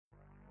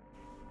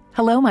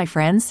Hello, my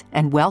friends,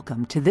 and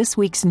welcome to this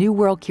week's New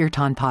World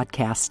Kirtan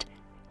podcast.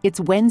 It's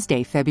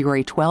Wednesday,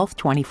 February 12th,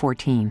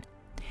 2014.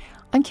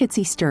 I'm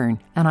Kitsy Stern,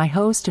 and I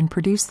host and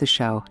produce the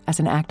show as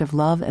an act of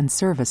love and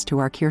service to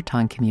our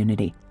Kirtan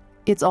community.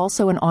 It's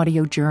also an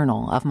audio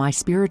journal of my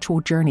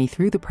spiritual journey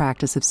through the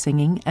practice of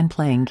singing and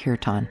playing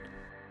Kirtan.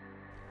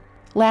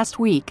 Last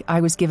week, I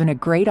was given a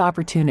great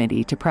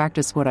opportunity to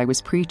practice what I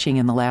was preaching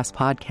in the last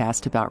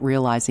podcast about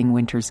realizing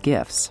winter's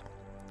gifts.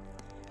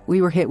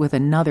 We were hit with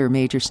another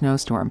major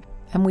snowstorm,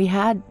 and we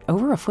had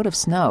over a foot of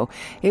snow.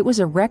 It was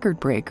a record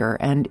breaker,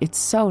 and it's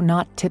so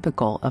not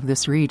typical of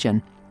this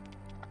region.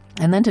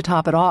 And then to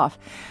top it off,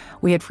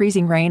 we had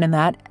freezing rain, and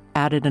that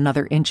added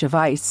another inch of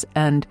ice,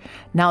 and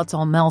now it's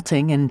all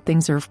melting and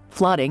things are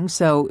flooding,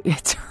 so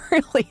it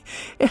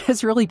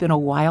has really been a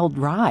wild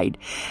ride.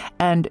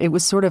 And it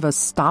was sort of a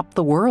stop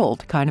the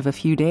world kind of a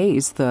few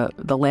days. The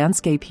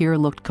landscape here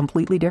looked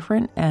completely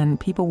different, and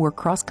people were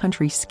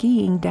cross-country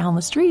skiing down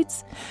the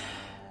streets.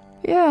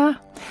 Yeah,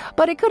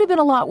 but it could have been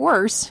a lot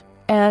worse,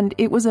 and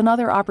it was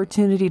another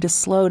opportunity to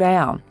slow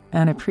down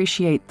and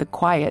appreciate the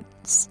quiet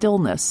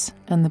stillness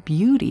and the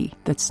beauty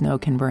that snow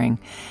can bring.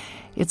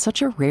 It's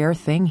such a rare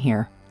thing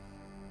here.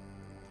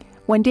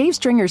 When Dave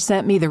Stringer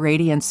sent me the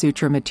Radiance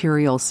Sutra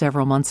material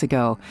several months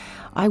ago,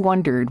 I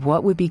wondered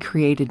what would be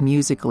created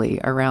musically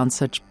around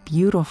such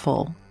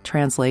beautiful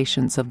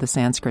translations of the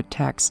Sanskrit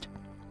text.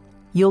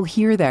 You'll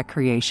hear that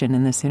creation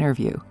in this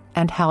interview,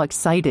 and how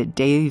excited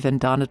Dave and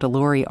Donna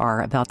Lory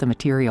are about the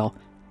material.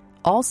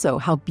 Also,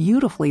 how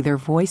beautifully their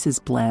voices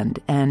blend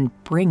and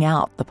bring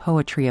out the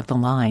poetry of the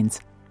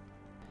lines.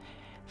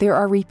 There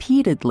are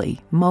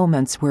repeatedly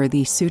moments where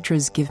these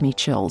sutras give me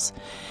chills,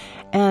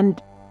 and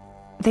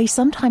they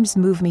sometimes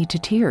move me to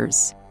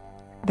tears.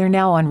 They're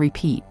now on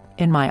repeat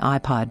in my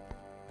iPod.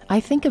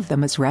 I think of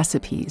them as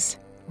recipes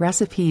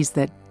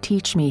that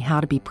teach me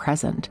how to be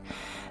present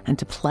and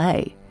to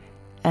play,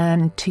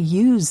 and to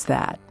use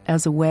that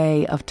as a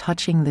way of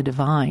touching the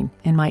divine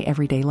in my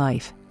everyday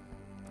life.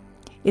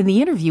 In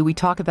the interview, we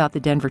talk about the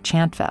Denver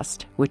Chant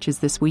Fest, which is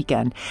this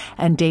weekend,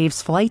 and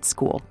Dave's flight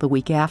school the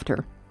week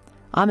after.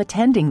 I'm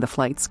attending the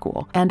flight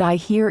school, and I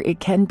hear it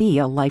can be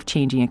a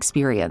life-changing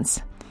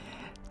experience.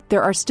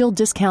 There are still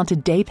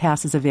discounted day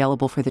passes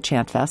available for the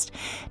Chant Fest.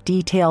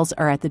 Details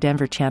are at the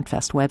Denver Chant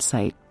Fest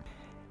website.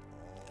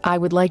 I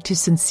would like to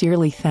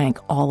sincerely thank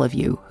all of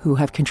you who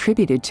have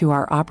contributed to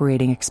our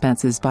operating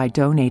expenses by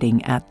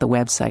donating at the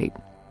website.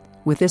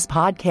 With this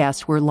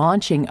podcast, we're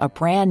launching a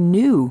brand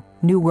new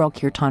New World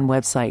Kirtan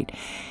website.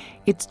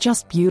 It's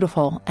just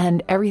beautiful,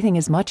 and everything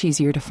is much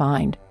easier to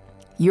find.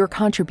 Your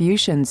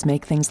contributions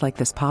make things like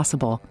this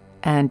possible,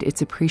 and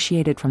it's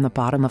appreciated from the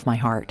bottom of my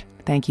heart.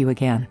 Thank you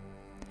again.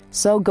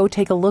 So go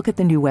take a look at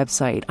the new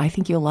website. I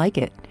think you'll like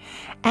it.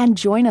 And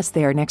join us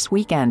there next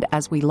weekend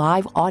as we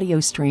live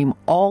audio stream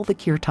all the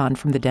Kirtan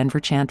from the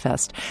Denver Chant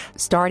Fest,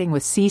 starting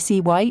with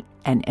C.C. White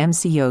and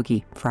MC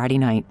Yogi Friday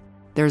night.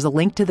 There's a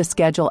link to the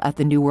schedule at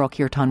the New World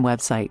Kirtan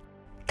website.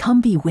 Come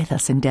be with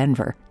us in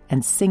Denver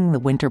and sing the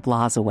winter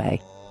blahs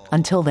away.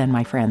 Until then,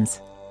 my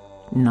friends,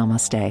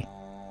 namaste.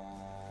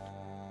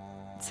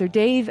 So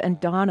Dave and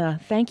Donna,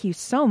 thank you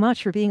so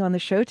much for being on the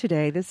show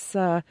today.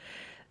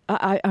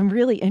 I'm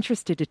really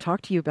interested to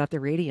talk to you about the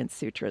Radiance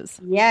Sutras.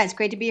 Yeah, it's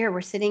great to be here. We're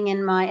sitting at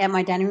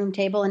my dining room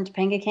table in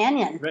Topanga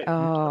Canyon. Right.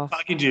 Oh.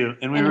 Talking to you,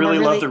 and we really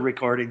love the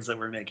recordings that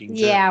we're making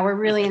too. Yeah, we're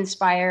really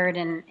inspired,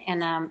 and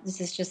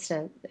this is just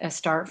a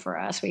start for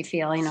us. We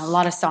feel, a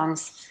lot of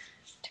songs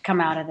to come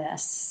out of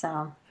this.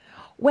 So,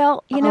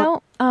 well,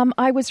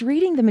 I was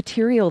reading the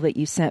material that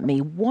you sent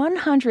me,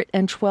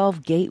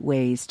 112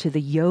 Gateways to the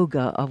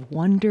Yoga of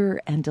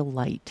Wonder and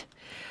Delight.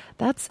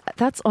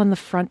 That's on the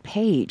front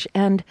page.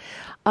 And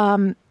tell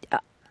me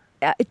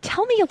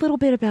a little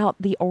bit about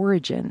the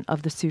origin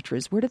of the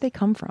sutras. Where do they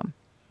come from?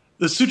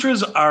 The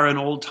sutras are an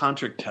old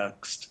tantric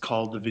text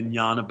called the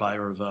Vijnana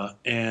Bhairava,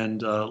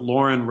 and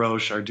Lauren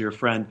Roche, our dear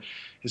friend,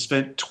 has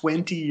spent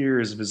 20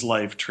 years of his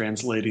life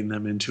translating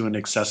them into an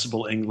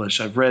accessible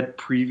English. I've read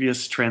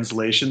previous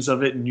translations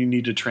of it, and you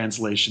need a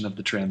translation of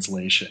the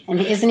translation.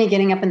 And isn't he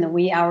getting up in the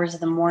wee hours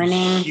of the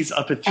morning? He's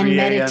up at 3 a.m.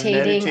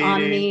 meditating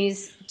on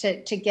these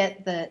to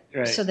get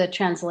the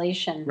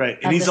translation. Right,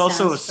 and he's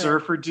also a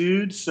surfer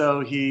dude,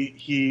 so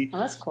he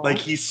that's cool. Like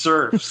he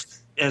surfs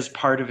as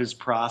part of his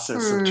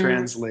process of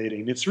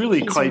translating. It's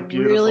really quite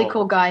beautiful. He's a really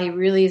cool guy. He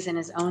really is in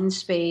his own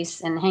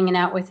space, and hanging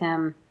out with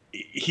him.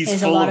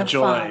 He's full of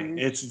joy.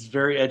 It's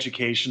very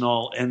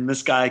educational, and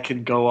this guy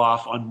can go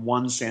off on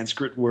one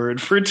Sanskrit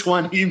word for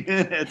 20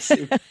 minutes.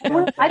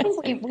 I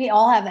think we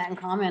all have that in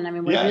common. I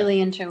mean, we're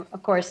really into,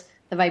 of course,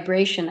 the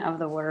vibration of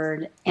the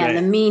word and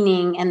the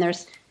meaning. And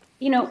there's,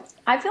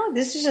 I feel like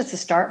this is just a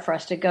start for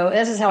us to go.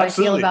 This is how I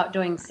feel about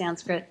doing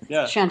Sanskrit,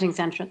 chanting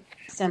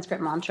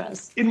Sanskrit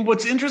mantras. And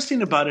what's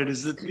interesting about it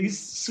is that these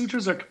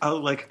sutras are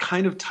like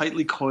kind of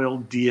tightly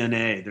coiled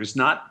DNA. There's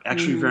not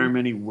actually very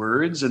many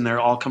words, and they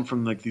all come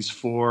from like these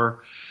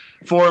four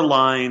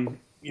line,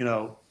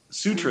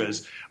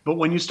 sutras. But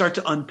when you start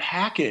to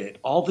unpack it,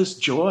 all this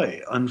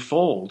joy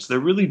unfolds. They're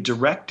really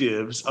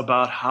directives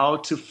about how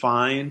to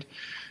find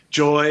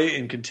joy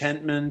and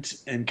contentment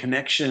and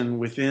connection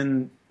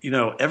within,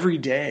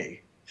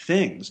 everyday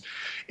things.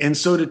 And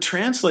so to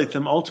translate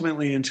them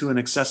ultimately into an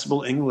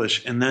accessible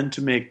English and then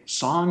to make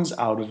songs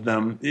out of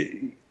them,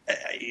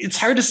 it's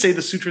hard to say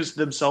the sutras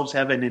themselves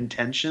have an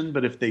intention,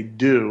 but if they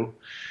do,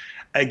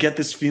 I get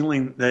this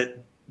feeling that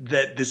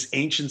this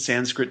ancient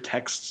Sanskrit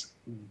text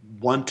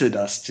wanted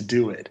us to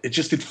do it. It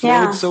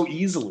flowed so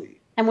easily.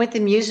 And with the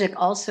music,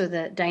 also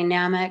the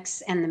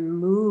dynamics and the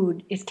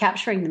mood is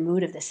capturing the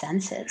mood of the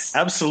senses.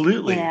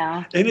 Absolutely.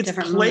 Yeah. And it's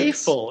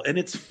playful moods. And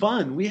it's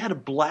fun. We had a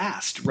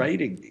blast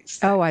writing these things.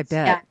 Oh, I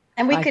bet. Yeah.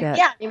 And we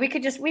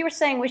were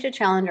saying we should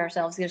challenge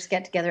ourselves to just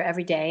get together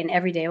every day, and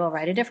every day we'll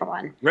write a different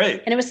one.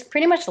 Right. And it was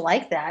pretty much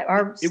like that.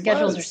 Our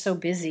schedules are so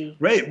busy.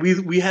 Right.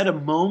 We had a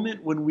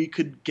moment when we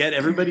could get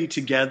everybody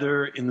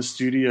together in the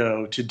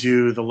studio to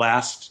do the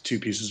last two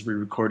pieces we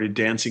recorded,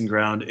 Dancing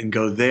Ground and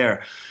Go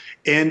There.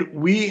 And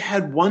we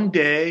had one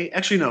day,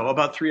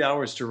 about 3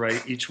 hours to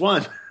write each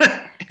one.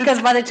 Because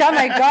by the time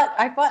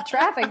I fought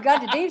traffic,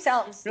 got to Dave's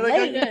house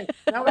late. Okay,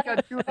 now we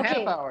got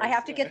 2.5 hours. I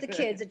have to get the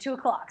kids at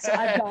 2:00, so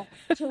I've got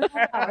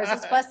 2.5 hours.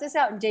 Let's bust this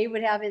out. And Dave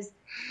would have his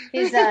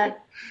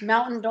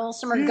mountain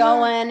dulcimer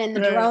going, and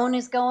the drone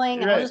is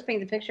going, and I'll just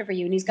paint the picture for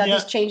you. And he's got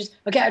these changes.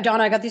 Okay,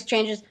 Donna, I got these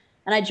changes,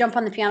 and I jump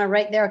on the piano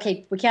right there.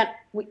 Okay, we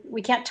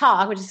can't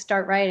talk. We just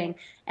start writing,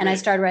 and I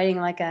started writing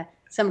like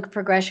some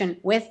progression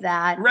with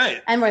that.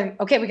 Right. And we're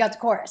okay, we got the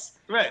chorus.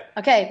 Right.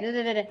 Okay.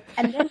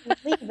 And then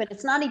we leave, but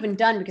it's not even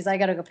done because I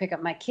got to go pick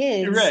up my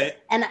kids. Right.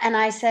 And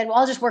I said, well,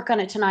 I'll just work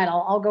on it tonight.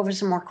 I'll go over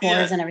some more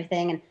chords and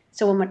everything. And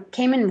so when it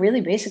came in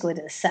really basically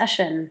to the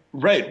session.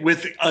 Right.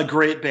 With a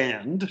great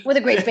band.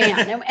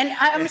 And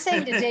I'm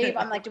saying to Dave,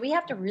 I'm like, do we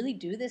have to really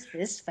do this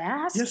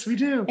fast? Yes, we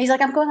do. And he's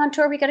like, I'm going on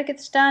tour. We got to get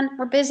this done.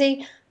 We're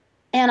busy.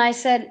 And I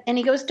said, and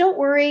he goes, don't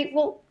worry.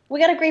 Well, we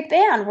got a great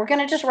band. We're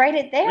going to just write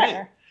it there.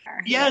 Right.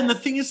 Yeah, and the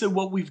thing is that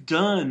what we've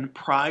done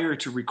prior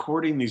to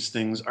recording these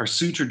things are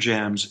sutra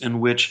jams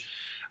in which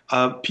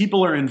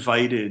people are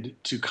invited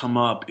to come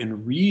up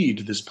and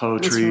read this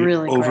poetry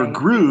over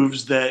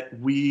grooves that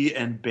we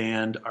and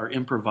band are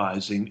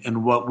improvising.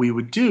 And what we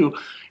would do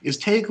is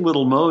take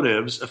little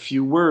motives, a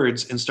few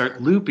words, and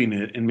start looping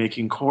it and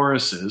making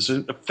choruses,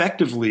 and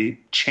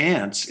effectively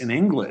chants in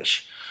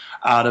English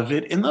out of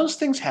it. And those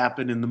things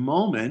happen in the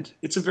moment.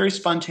 It's a very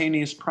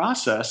spontaneous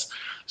process.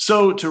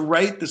 So to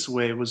write this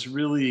way was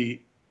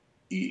really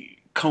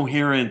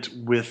coherent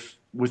with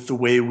the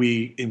way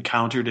we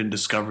encountered and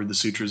discovered the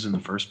sutras in the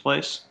first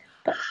place.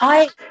 But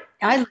I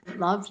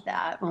loved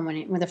that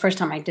when the first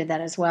time I did that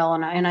as well.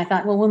 And I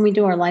thought, well, when we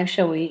do our live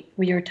show, we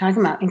were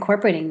talking about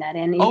incorporating that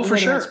in. Oh, for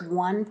sure. It's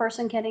one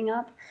person getting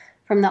up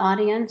from the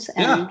audience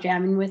and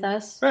jamming with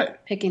us,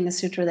 picking the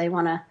sutra they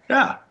want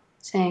to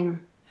sing.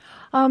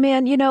 Oh,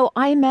 man,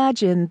 I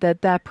imagine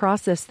that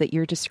process that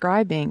you're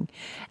describing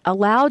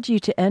allowed you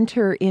to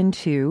enter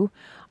into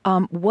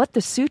what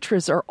the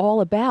sutras are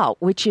all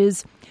about, which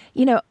is,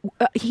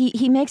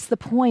 he makes the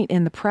point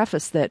in the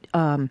preface that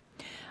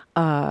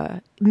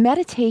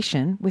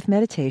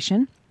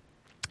meditation,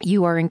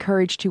 you are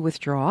encouraged to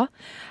withdraw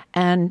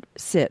and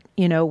sit,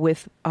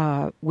 with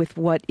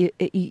what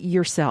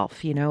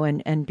yourself,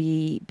 and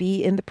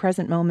be in the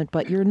present moment,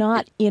 but you're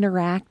not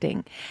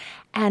interacting.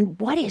 And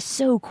what is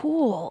so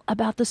cool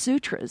about the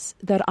sutras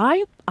that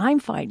I'm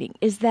finding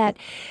is that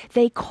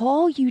they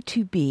call you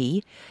to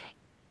be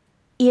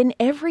in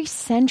every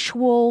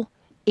sensual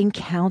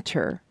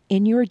encounter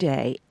in your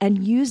day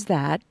and use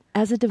that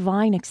as a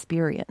divine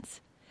experience.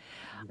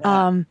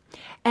 Yeah.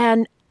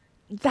 And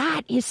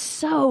that is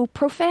so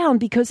profound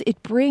because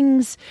it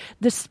brings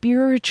the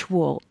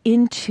spiritual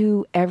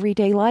into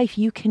everyday life.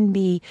 You can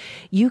be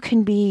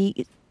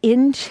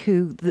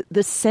into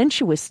the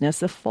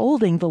sensuousness of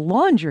folding the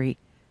laundry.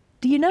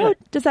 Do you know? Yeah.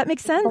 Does that make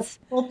sense?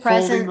 Full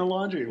present. Folding the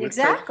laundry.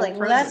 Exactly.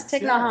 Well, that's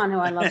Thich Nhat Hanh, who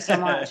I love so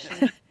much.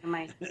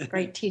 My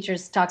great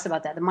teachers talks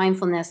about that. The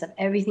mindfulness of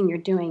everything you're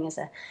doing is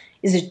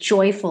a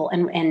joyful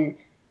and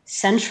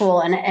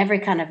sensual and every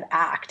kind of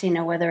act.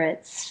 Whether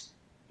it's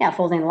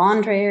folding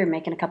laundry or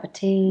making a cup of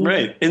tea.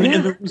 Right, and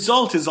the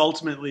result is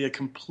ultimately a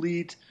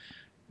complete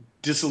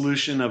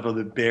dissolution of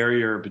the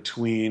barrier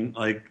between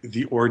like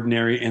the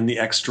ordinary and the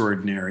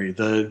extraordinary,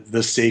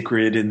 the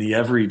sacred and the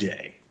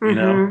everyday.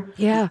 Yeah.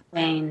 Yeah.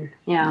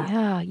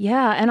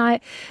 And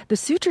the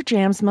Sutra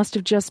Jams must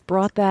have just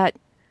brought that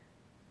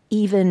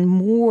even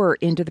more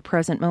into the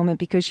present moment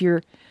because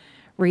you're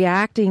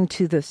reacting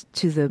to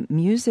the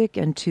music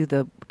and to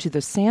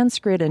the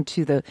Sanskrit and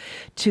to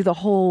the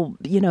whole,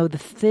 the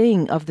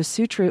thing of the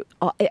sutra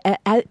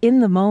in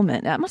the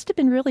moment. That must have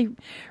been really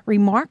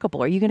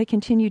remarkable. Are you going to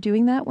continue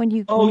doing that when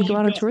you go out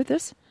on tour with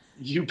this?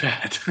 You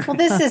bet. Well,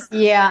 this is,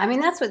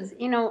 that's what,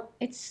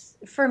 it's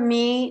for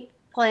me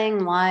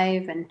playing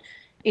live, and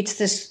it's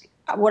this,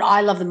 what I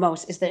love the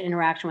most is the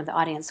interaction with the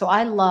audience. So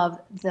I love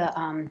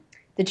the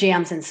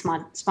jams and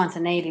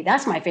spontaneity.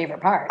 That's my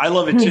favorite part. I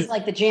love it too. It's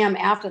like the jam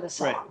after the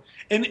song. Right.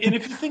 And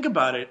if you think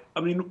about it,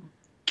 I mean,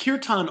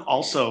 Kirtan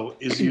also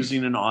is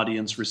using an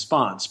audience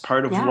response.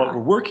 Part of what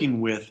we're working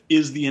with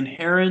is the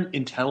inherent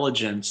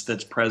intelligence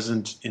that's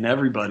present in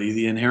everybody,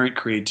 the inherent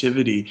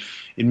creativity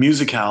in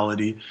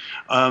musicality.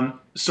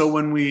 So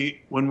when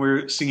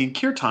we're singing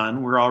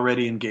Kirtan, we're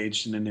already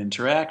engaged in an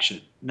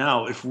interaction.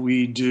 Now, if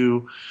we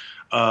do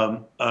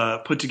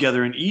put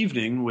together an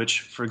evening,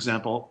 which, for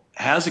example,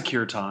 has a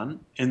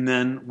Kirtan, and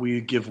then we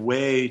give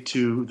way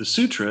to the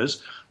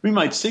Sutras, we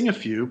might sing a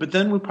few, but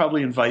then we'll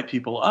probably invite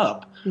people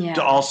up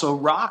to also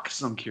rock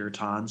some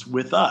Kirtans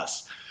with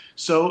us.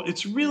 So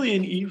it's really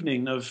an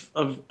evening of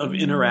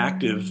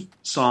interactive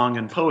song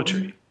and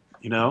poetry,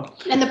 you know?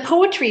 And the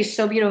poetry is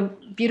so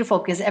beautiful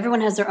because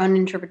everyone has their own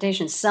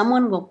interpretation.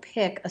 Someone will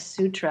pick a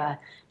sutra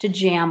to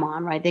jam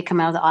on, right? They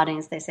come out of the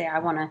audience, they say,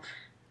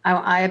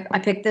 I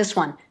picked this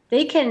one.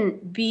 They can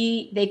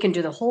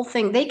do the whole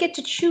thing. They get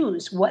to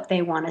choose what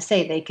they want to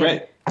say. They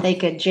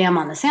could jam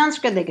on the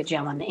Sanskrit. They could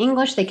jam on the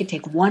English. They could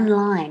take one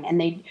line,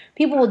 and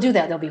people will do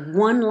that. There'll be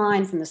one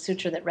line from the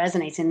sutra that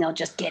resonates, and they'll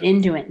just get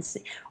into it and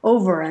see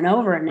over and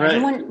over. And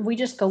everyone, we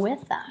just go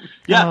with them.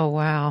 Yeah. Oh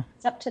wow.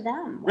 It's up to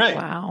them. Right.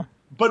 Wow.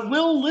 But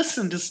we'll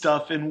listen to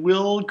stuff and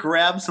we'll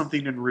grab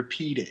something and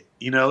repeat it.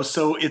 You know,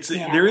 so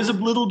there is a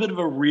little bit of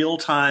a real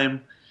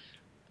time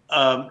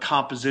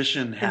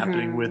composition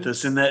happening with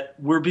us, in that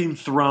we're being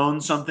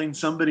thrown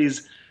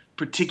somebody's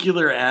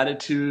particular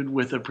attitude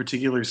with a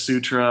particular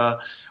sutra,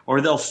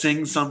 or they'll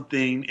sing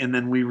something and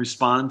then we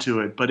respond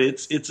to it. But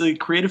it's a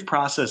creative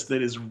process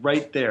that is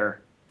right there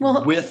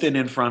with and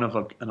in front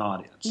of an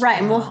audience. Right,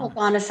 and we'll hook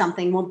on to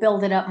something. We'll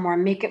build it up more,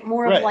 make it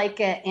more of like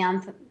an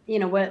anthem, you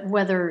know,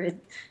 whether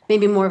it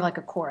maybe more of like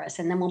a chorus,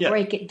 and then we'll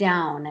break it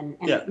down and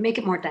make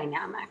it more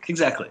dynamic.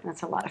 Exactly.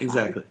 That's a lot of fun.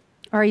 Exactly.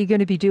 Are you going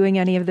to be doing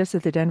any of this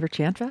at the Denver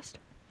Chant Fest?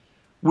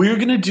 We're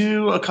going to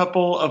do a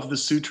couple of the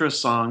Sutra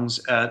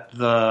songs at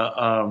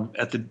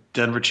the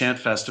Denver Chant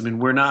Fest. I mean,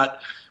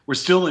 we're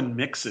still in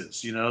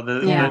mixes, you know,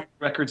 the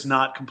record's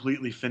not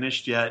completely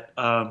finished yet.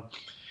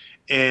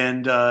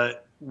 And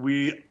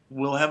we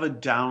will have a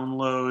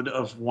download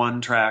of one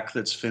track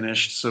that's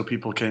finished so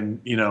people can,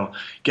 you know,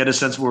 get a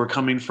sense of where we're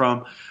coming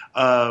from.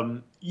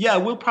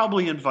 We'll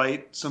probably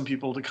invite some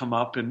people to come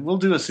up and we'll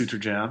do a Sutra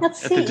Jam.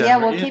 Let's at see. the Denver. Yeah,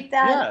 we'll keep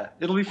that. Yeah,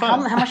 it'll be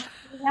fun. How much do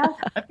we have?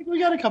 I think we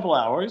got a couple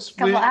hours.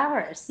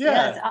 Hours. Yeah,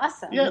 that's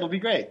awesome. Yeah, it'll be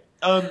great.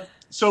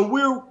 So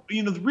we're,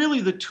 you know,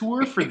 really the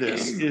tour for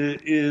this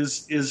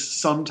is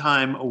some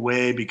time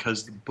away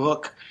because the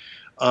book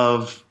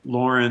of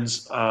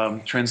Lauren's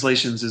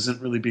translations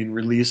isn't really being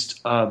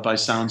released by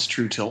Sounds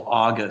True till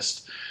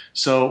August.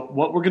 So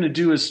what we're going to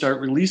do is start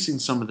releasing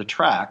some of the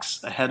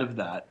tracks ahead of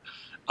that.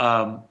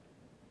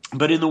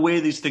 But in the way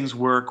these things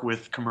work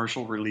with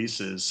commercial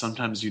releases,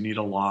 sometimes you need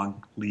a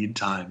long lead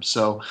time.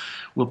 So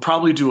we'll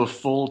probably do a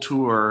full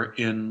tour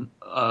in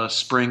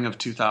spring of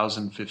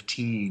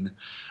 2015,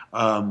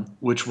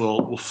 which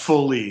will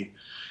fully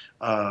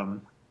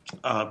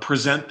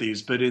present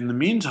these. But in the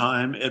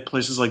meantime, at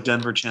places like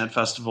Denver Chant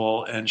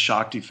Festival and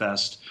Shakti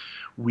Fest,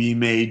 we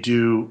may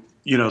do,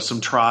 you know, some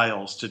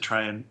trials to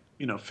try and,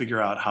 you know,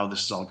 figure out how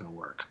this is all going to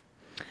work.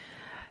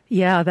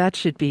 Yeah, that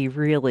should be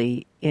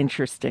really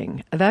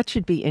interesting. The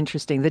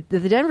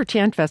Denver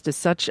Chant Fest is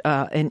such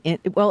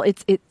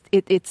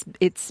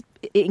it's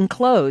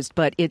enclosed,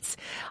 but it's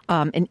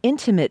an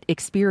intimate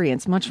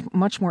experience,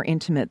 much more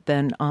intimate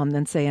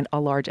than say a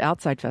large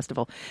outside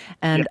festival.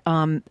 And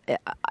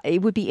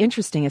it would be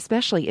interesting,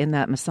 especially in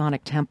that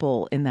Masonic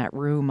temple, in that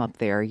room up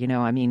there. You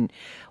know, I mean,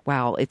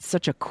 wow, it's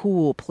such a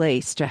cool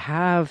place to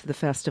have the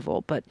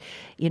festival. But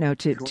you know,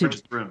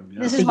 room,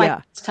 this is my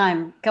first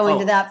time going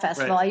to that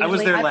festival. Right. I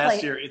was there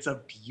last year. It's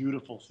a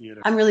beautiful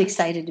theater. I'm really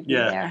excited to be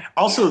there.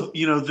 Also,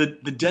 you know, the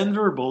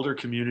Denver Boulder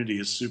community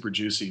is super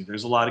juicy.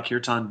 There's a lot of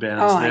kirtan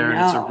bands there,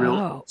 and it's a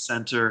real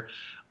center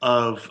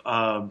of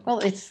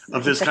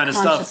this kind of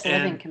stuff.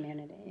 And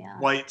community,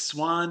 White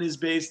Swan is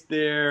based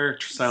there.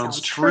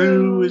 Sounds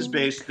True is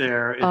based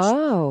there.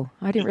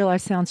 I didn't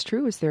realize Sounds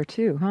True is there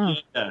too, huh?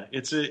 Yeah,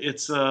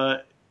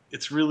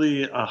 it's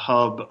really a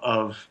hub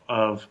of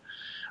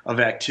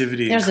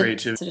activity and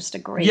creativity. It's just a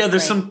great. Yeah,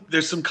 there's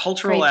some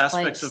cultural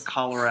aspects of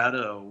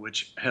Colorado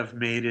which have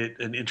made it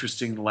an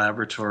interesting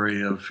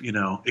laboratory of, you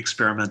know,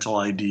 experimental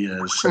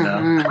ideas. You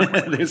know?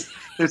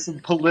 there's some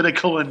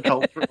political and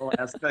cultural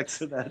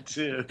aspects of that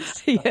too.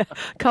 So. Yeah,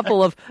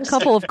 couple of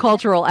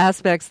cultural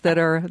aspects that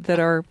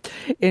are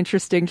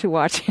interesting to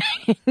watch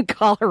in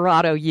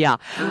Colorado. Yeah,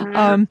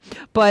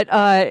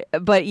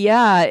 but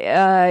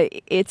yeah,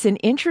 it's an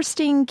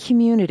interesting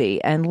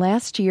community. And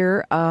last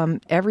year,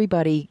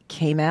 everybody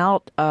came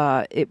out.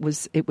 It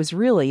was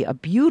really a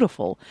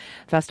beautiful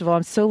festival.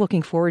 I'm so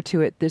looking forward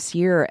to it this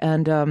year.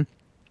 And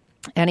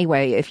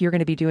anyway, if you're going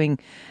to be doing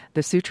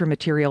the sutra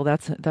material,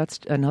 that's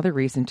another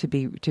reason to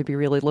be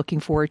really looking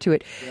forward to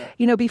it. Yeah.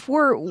 You know,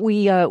 before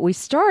we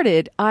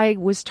started, I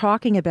was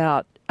talking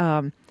about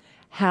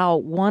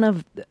how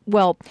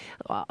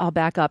I'll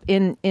back up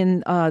in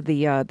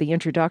the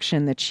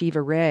introduction that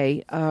Shiva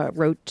Ray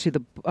wrote to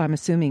the. I'm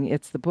assuming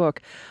it's the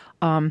book.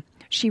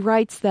 She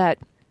writes that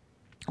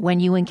when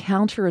you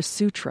encounter a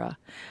sutra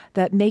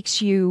that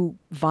makes you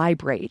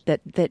vibrate,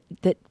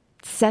 that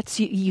sets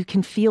you, you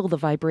can feel the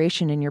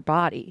vibration in your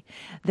body,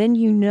 then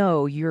you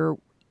know you're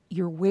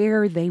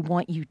where they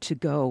want you to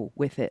go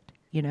with it,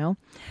 you know?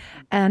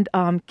 And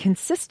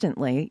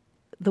consistently,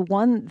 the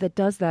one that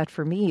does that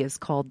for me is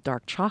called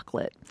dark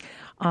chocolate.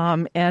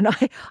 And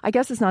I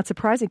guess it's not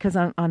surprising because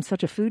I'm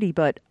such a foodie,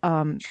 but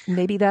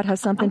maybe that has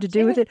something to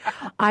do with it.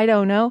 I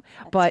don't know.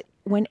 But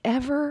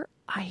whenever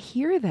I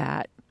hear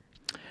that,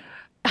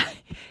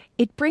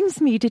 it brings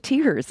me to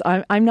tears.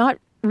 I'm not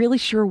really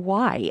sure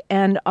why.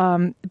 And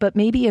but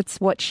maybe it's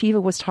what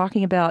Shiva was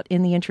talking about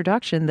in the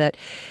introduction, that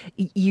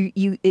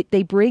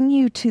they bring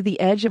you to the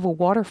edge of a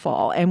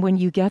waterfall. And when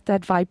you get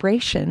that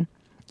vibration,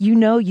 you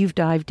know you've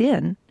dived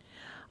in.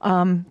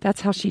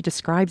 That's how she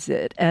describes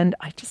it. And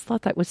I just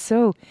thought that was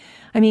so,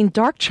 I mean,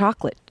 dark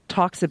chocolate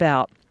talks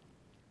about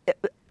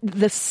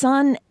the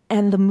sun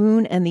and the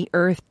moon and the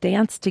earth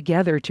dance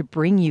together to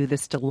bring you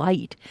this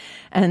delight.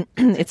 And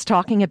it's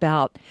talking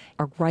about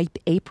a ripe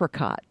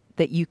apricot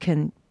that you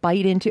can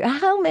bite into.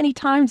 How many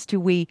times do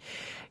we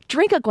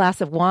drink a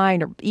glass of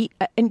wine or eat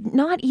and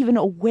not even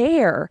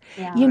aware,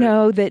 you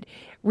know, that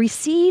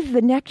receive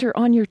the nectar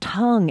on your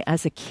tongue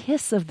as a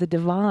kiss of the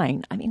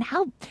divine? I mean,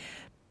 how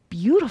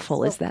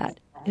beautiful is that?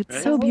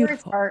 It's so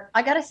beautiful.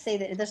 I got to say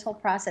that this whole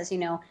process, you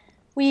know,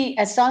 we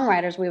as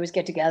songwriters, we always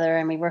get together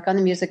and we work on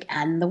the music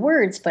and the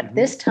words. But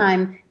this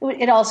time,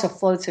 it also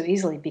flowed so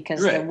easily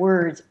because the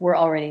words were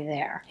already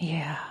there.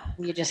 Yeah,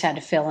 you just had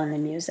to fill in the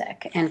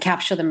music and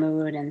capture the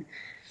mood and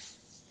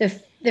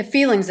the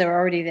feelings that were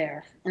already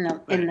there in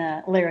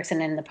the lyrics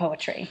and in the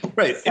poetry.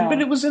 Right, So, but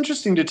it was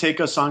interesting to take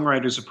a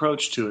songwriter's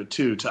approach to it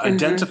too, to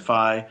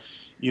identify,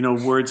 you know,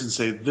 words and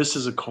say this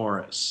is a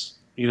chorus.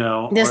 You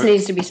know, this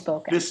needs to be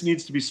spoken. This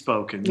needs to be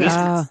spoken.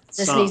 Yeah.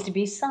 This needs to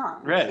be sung.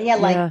 Right. Yeah,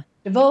 like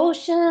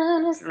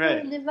devotion is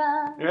Right.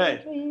 divine.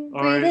 Right.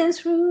 Breathing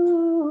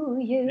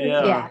through you.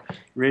 Yeah.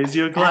 Raise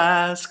your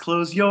glass,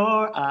 close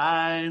your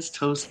eyes,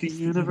 toast the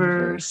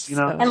universe. You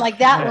know, And like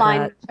that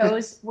line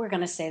shows, we're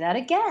going to say that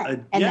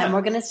again. And then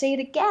we're going to say it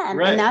again.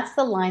 Right. And that's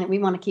the line that we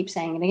want to keep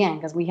saying it again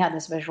because we had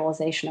this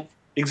visualization of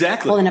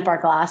exactly holding up our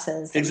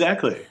glasses.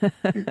 Exactly.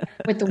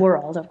 With the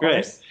world, of course.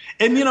 Right.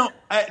 And, you know,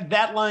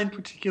 that line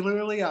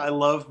particularly I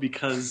love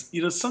because,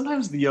 you know,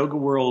 sometimes the yoga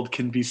world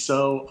can be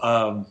so,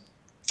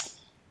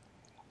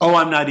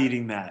 I'm not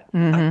eating that.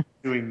 I'm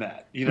doing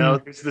that. You know,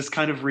 there's this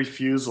kind of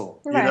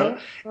refusal, you know?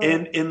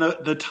 And in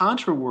the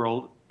Tantra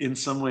world, in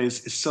some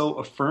ways, is so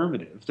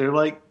affirmative. They're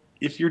like,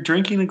 if you're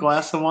drinking a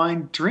glass of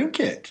wine,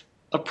 drink it.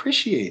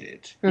 Appreciate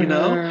it, you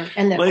know?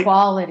 And the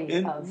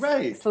quality of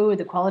right. food,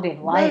 the quality of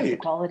life, the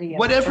quality of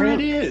whatever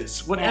drink. it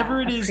is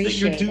that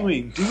you're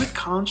doing, do it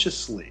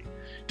consciously.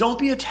 Don't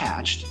be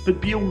attached, but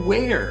be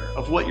aware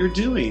of what you're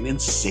doing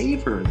and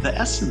savor the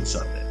essence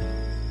of it.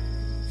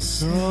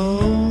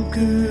 So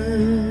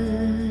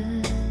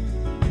good.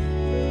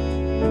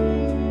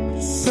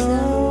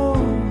 So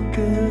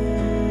good.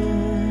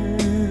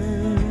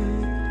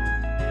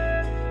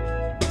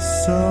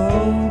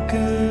 So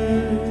good.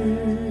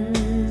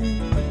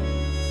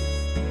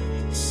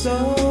 So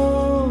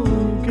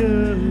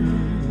good.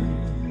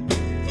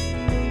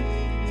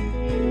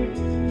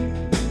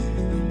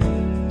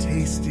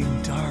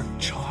 Tasting dark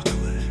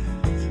chocolate.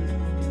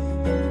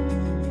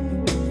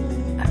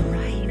 A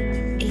ripe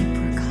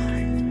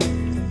apricot.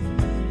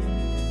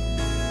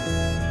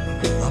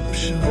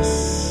 Voluptuous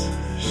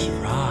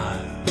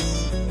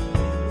Shiraz.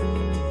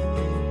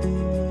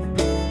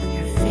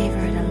 Your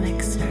favorite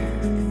elixir.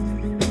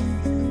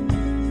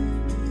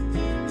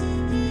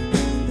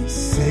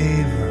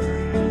 Savor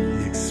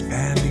the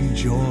expanding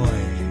joy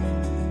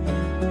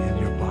in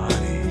your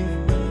body.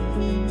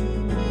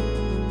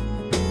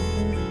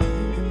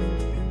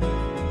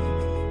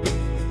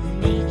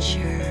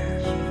 Nature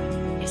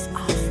is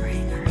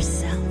offering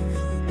herself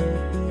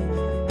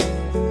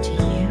to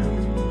you.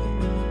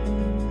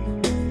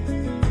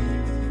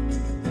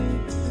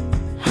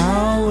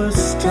 How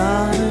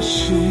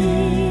astonishing.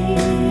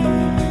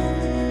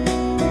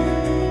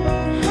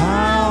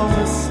 How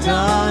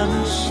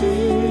astonishing.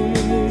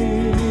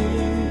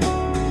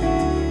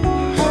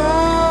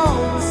 How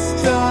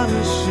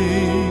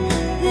astonishing.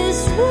 This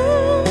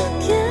world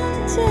can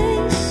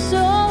taste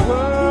so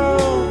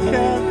World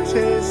can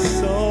taste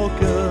so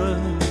good.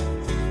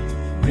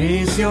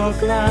 Raise your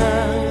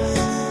glass,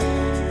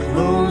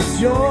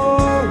 close your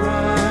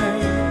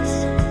eyes,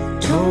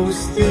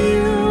 toast the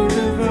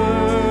universe.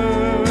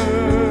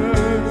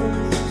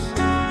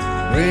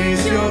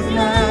 Raise your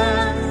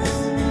glass,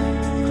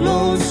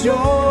 close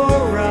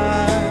your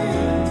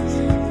eyes,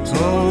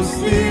 toast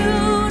the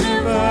universe.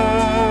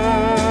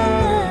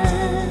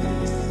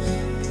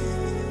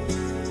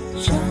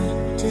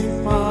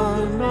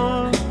 Shatipana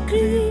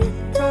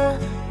Krita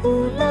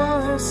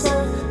Ulasa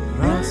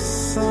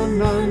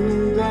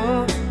Rasananda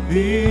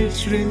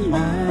Vichrimanat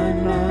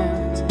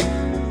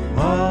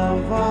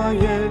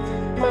Avayet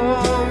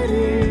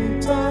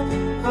Marita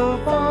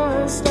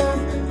Avastam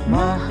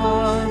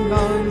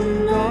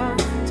Mahananda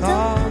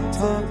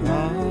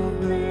Tatanave.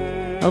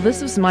 Well,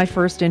 this was my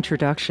first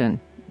introduction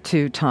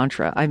to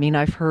Tantra. I mean,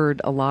 I've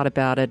heard a lot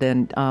about it,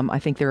 and I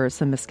think there are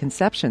some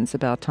misconceptions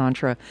about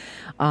Tantra.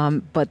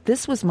 But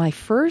this was my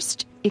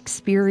first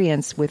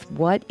experience with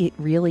what it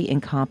really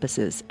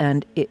encompasses,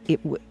 and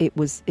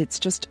it's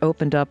just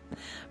opened up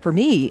for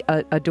me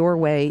a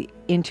doorway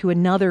into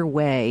another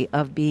way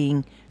of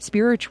being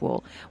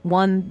spiritual,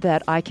 one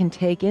that I can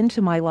take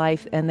into my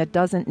life, and that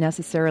doesn't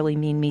necessarily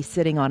mean me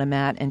sitting on a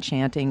mat and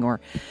chanting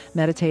or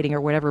meditating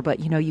or whatever,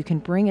 but you can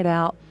bring it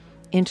out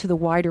into the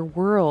wider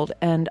world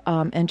and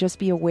just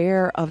be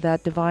aware of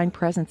that divine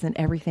presence in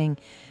everything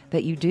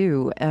that you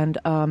do. And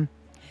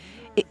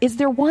is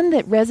there one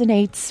that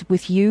resonates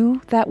with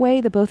you that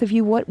way, the both of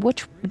you?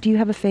 Which do you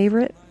have a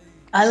favorite?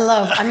 I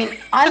love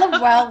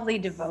Wildly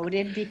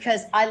Devoted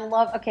because I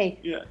love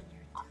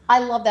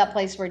that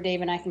place where Dave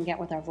and I can get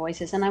with our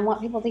voices, and I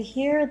want people to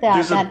hear that.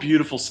 There's a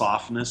beautiful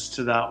softness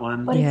to that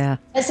one. But it's the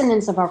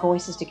resonance of our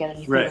voices together.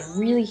 You right. can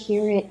really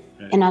hear it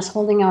in us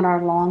holding out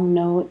our long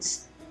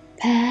notes.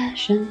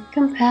 Passion,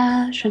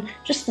 compassion,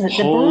 just the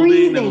holding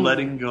breathing and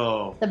letting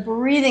go. The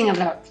breathing of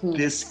that.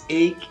 This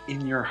ache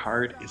in your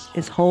heart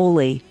is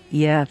holy.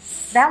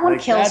 Yes, that one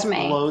kills me.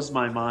 That blows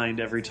my mind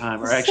every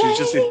time, or actually,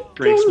 just it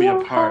breaks me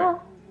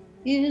apart.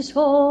 Is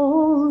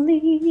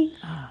holy.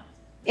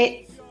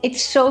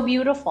 It's so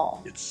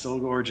beautiful. It's so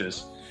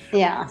gorgeous.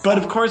 Yeah. But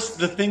of course,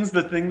 the thing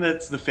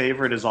that's the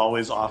favorite is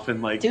always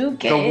often like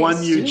the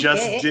one you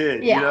just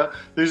did. Yeah.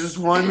 There's this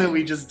one that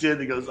we just did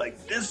that goes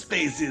like, this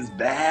space is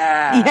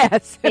bad.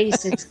 Yes.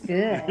 Space is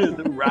good.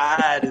 The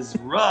ride is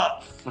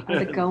rough.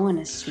 The going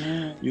is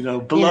smooth.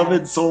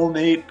 Beloved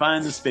soulmate,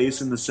 find the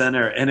space in the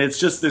center. And it's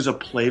just, there's a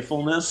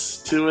playfulness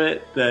to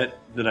it that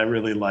I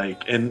really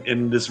like. And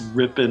in this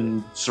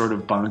ripping sort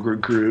of Bhangra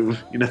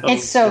groove,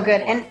 It's so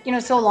good. And,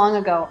 so long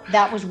ago,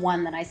 that was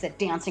one that I said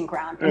dancing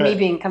ground. And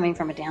me coming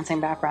from a dancing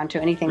background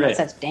to anything that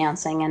says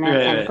dancing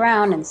and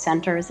ground and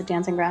center is a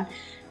dancing ground.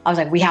 I was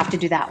like, we have to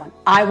do that one.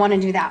 I want to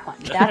do that one.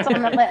 That's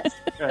on the list.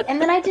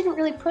 And then I didn't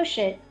really push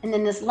it. And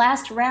then this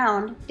last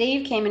round,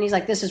 Dave came and he's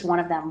like, this is one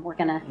of them.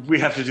 We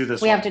have to do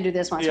this one. We have to do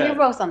this one. So we were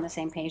both on the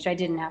same page. I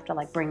didn't have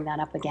to bring that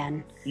up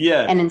again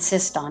and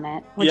insist on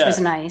it, which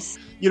was nice.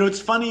 It's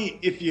funny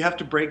if you have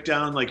to break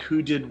down like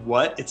who did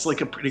what. It's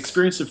like an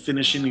experience of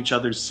finishing each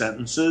other's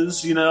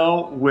sentences,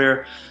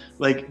 where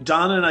like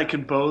Donna and I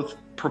can both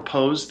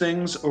propose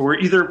things, or we're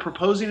either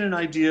proposing an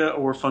idea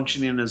or we're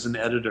functioning as an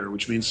editor,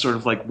 which means sort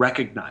of like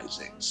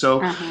recognizing.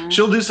 So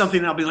she'll do something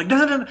and I'll be like,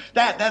 no,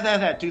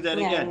 that, do that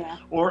again. Yeah.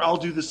 Or I'll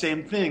do the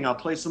same thing. I'll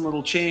play some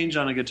little change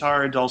on a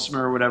guitar, a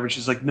dulcimer or whatever.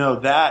 She's like,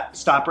 no,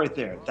 stop right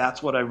there.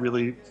 That's what I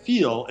really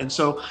feel. And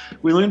so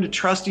we learn to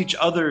trust each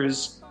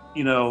other's,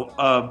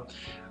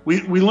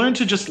 we learn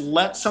to just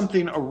let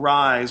something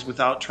arise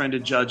without trying to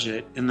judge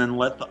it, and then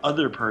let the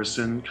other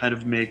person kind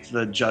of make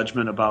the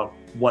judgment about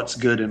what's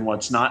good and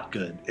what's not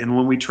good. And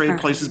when we trade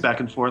places back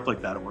and forth like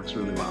that, it works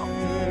really well.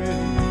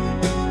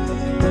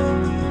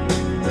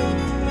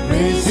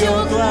 Raise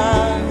your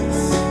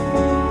glass,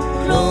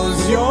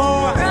 close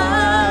your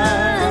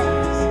eyes,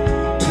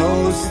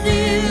 toast the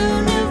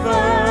universe.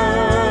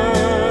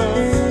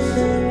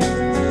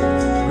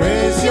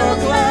 Raise your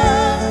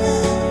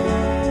glass,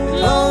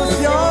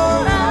 close your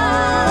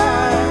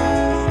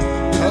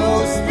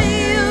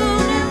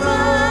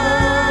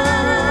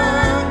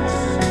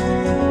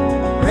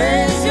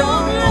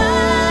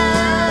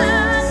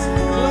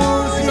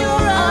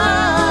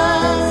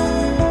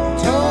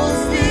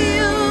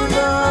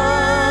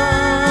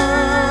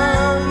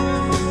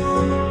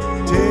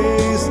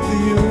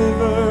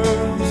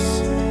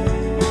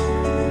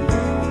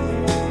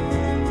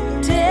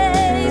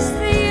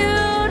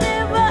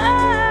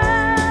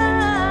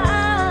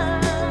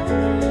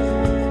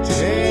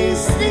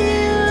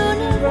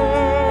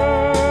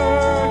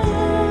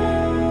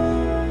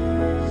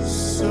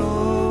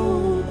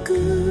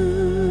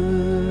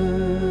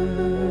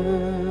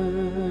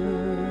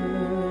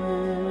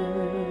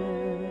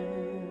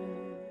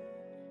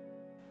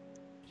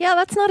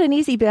that's not an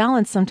easy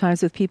balance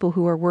sometimes with people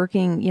who are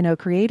working,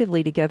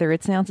 creatively together.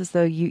 It sounds as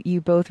though you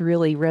both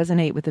really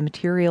resonate with the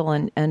material,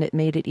 and it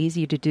made it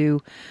easier to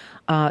do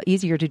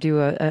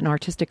an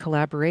artistic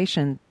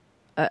collaboration.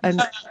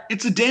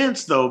 It's a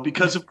dance, though,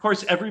 because, of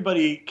course,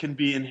 everybody can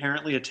be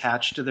inherently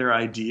attached to their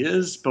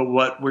ideas, but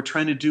what we're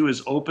trying to do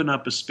is open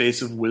up a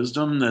space of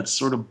wisdom that's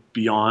sort of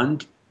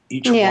beyond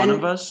each one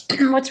of us.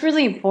 What's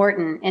really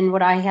important, and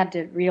what I had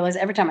to realize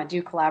every time I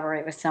do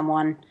collaborate with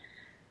someone,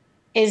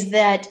 is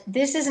that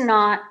this is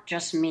not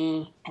just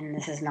me and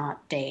this is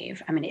not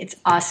Dave. I mean, it's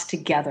us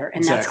together,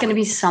 and that's going to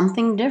be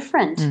something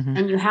different. Mm-hmm.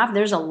 And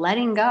there's a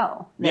letting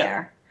go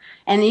there.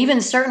 Yeah. And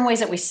even certain ways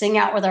that we sing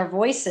out with our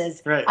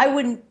voices, I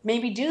wouldn't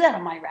maybe do that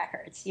on my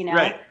records,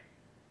 Right.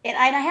 And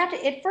I have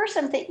to, at first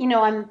I'm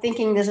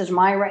thinking this is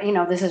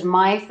this is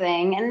my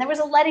thing. And there was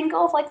a letting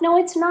go of like, no,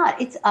 it's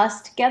not. It's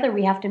us together.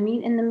 We have to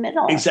meet in the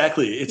middle.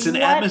 Exactly. It's an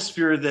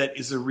atmosphere that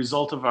is a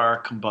result of our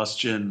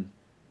combustion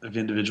of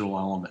individual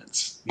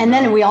elements. And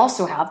then we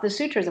also have the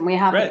sutras, and we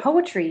have the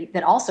poetry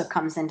that also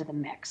comes into the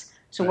mix.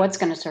 So what's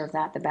going to serve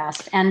that the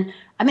best? And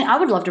I mean, I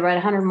would love to write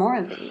 100 more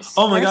of these.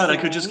 Oh my God, I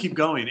could just keep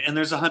going. And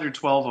there's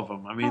 112 of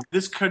them. I mean,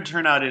 this could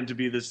turn out into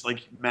be this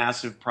like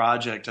massive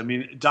project. I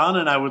mean, Donna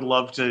and I would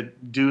love to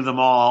do them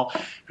all.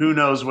 Who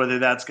knows whether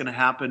that's going to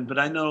happen. But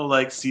I know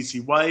like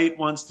CC White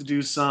wants to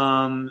do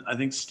some. I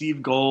think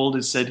Steve Gold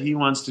has said he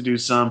wants to do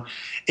some.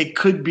 It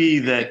could be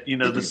that,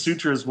 the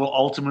Sutras will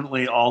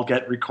ultimately all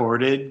get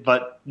recorded,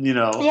 but,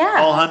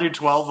 all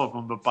 112 of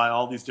them, but by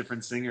all these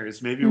different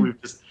singers. Maybe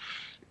we've just...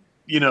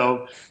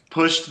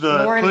 pushed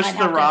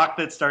the rock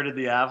that started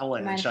the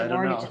avalanche. I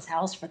don't know. Just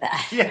house for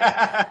that.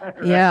 Yeah.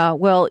 Right. Yeah.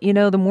 Well,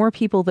 the more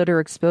people that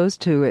are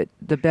exposed to it,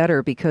 the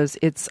better, because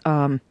it's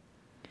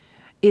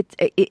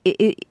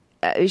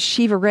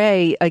Shiva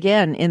Ray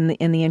again in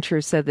the intro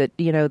said that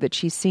that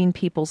she's seen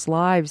people's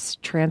lives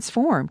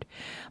transformed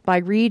by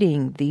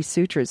reading these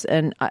sutras,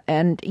 and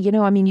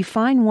you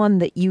find one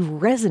that you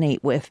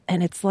resonate with,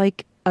 and it's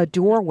like a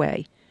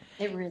doorway.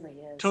 It really is.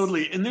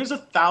 Totally. And there's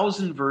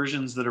 1,000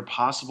 versions that are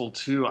possible,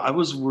 too. I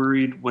was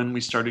worried when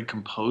we started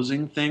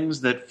composing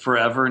things that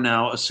forever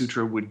now a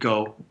sutra would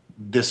go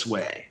this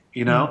way,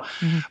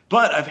 Mm-hmm.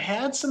 But I've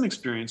had some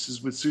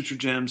experiences with Sutra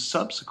Jams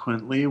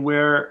subsequently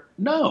where,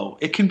 no,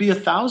 it can be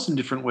 1,000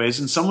 different ways.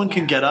 And someone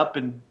can get up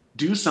and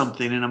do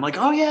something. And I'm like,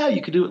 oh, yeah,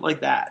 you could do it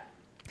like that.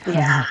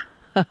 Yeah.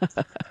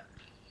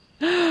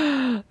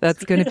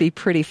 That's going to be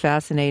pretty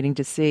fascinating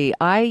to see.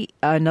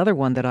 Another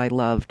one that I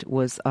loved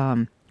was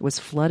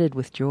Flooded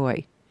with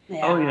Joy.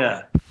 Yeah. Oh,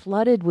 yeah.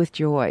 Flooded with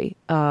Joy,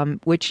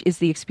 which is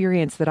the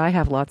experience that I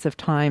have lots of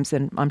times,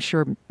 and I'm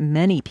sure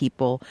many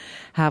people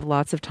have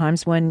lots of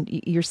times when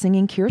you're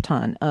singing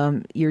kirtan.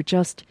 You're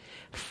just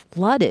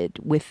flooded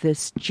with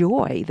this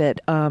joy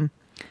that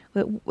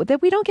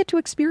we don't get to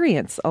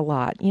experience a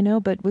lot,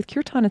 but with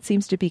kirtan it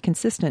seems to be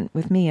consistent,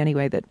 with me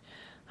anyway, that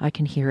I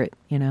can hear it,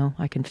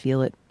 I can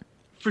feel it.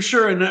 For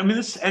sure. And I mean,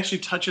 this actually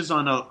touches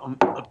on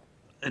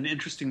an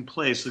interesting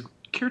place.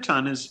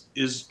 Kirtan is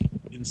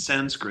in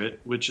Sanskrit,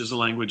 which is a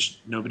language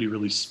nobody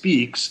really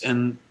speaks.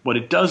 And what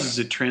it does is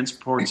it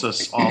transports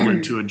us all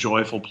into a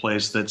joyful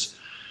place that's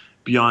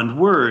beyond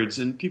words.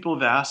 And people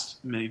have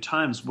asked many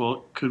times,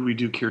 well, could we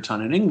do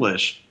Kirtan in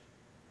English?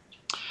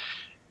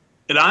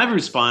 And I've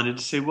responded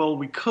to say, well,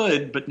 we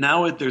could, but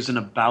now there's an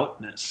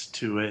aboutness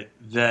to it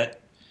that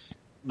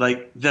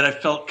I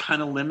felt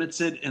kind of limits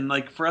it. And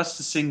like for us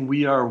to sing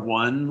We Are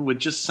One would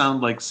just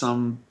sound like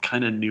some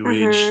kind of new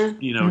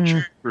age,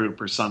 church group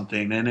or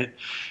something. And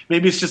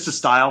maybe it's just a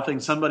style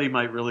thing. Somebody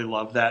might really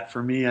love that.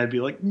 For me, I'd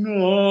be like,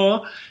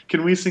 no,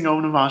 can we sing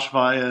Om Namah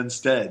Shivaya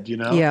instead,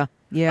 Yeah,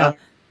 yeah.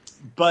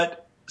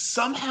 But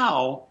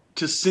somehow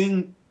to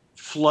sing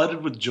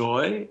Flooded with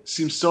Joy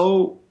seems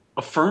so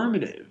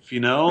affirmative,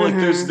 like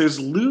there's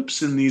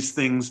loops in these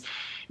things.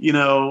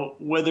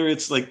 Whether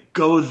it's like,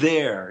 go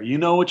there,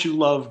 what you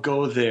love,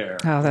 go there.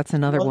 Oh, that's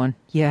another one.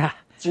 Yeah.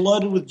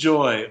 Flooded with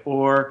joy,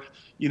 or,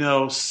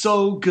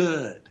 so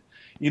good.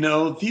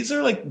 These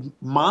are like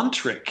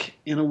mantric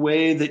in a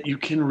way that you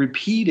can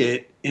repeat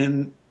it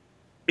and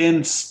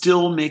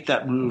still make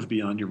that move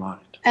beyond your mind.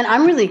 And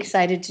I'm really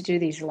excited to do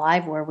these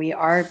live where we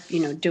are,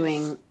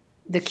 doing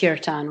the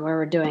kirtan, where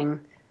we're doing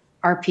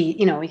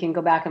RP, we can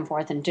go back and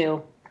forth and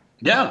do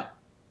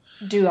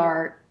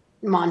our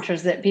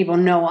mantras that people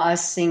know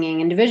us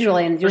singing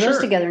individually, and do those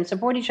together and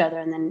support each other,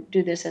 and then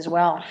do this as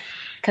well,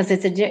 because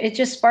it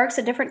just sparks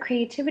a different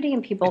creativity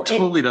in people. It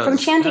totally does. From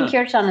chanting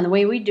kirtan and the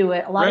way we do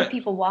it, a lot of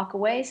people walk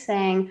away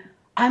saying,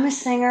 "I'm a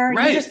singer.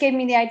 You just gave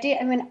me the idea.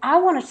 I mean, I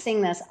want to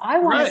sing this. I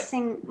want to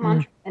sing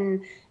mantras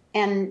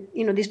and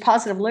these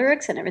positive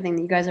lyrics and everything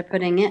that you guys are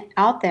putting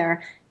out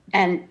there,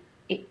 and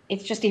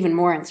it's just even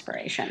more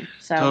inspiration.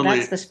 So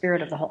that's the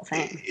spirit of the whole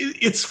thing.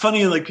 It's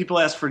funny, like people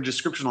ask for a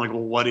description, like,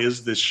 well, what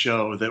is this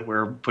show that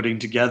we're putting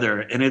together?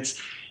 And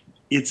it's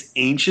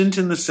ancient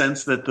in the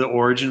sense that the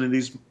origin of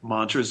these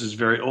mantras is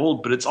very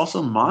old, but it's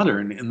also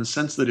modern in the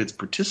sense that it's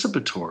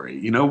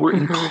participatory. We're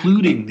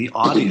including the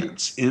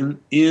audience in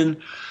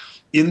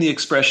the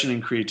expression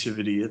and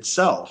creativity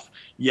itself.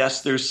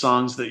 Yes, there's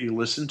songs that you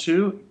listen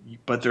to,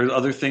 but there's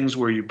other things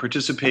where you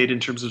participate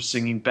in terms of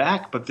singing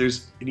back, but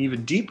there's an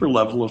even deeper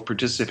level of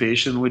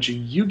participation, which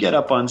you get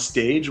up on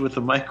stage with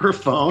a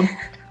microphone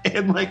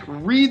and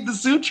read the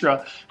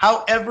sutra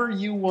however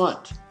you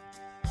want.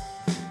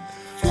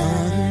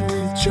 Flooded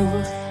with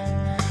joy,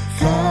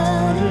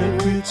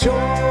 flooded with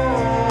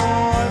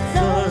joy,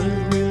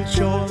 flooded with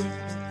joy,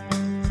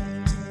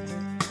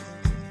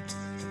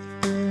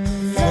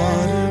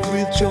 flooded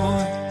with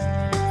joy.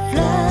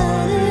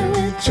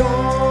 Joy,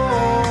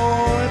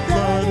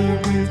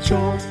 flooded with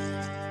joy.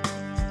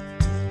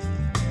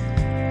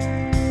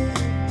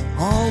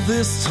 All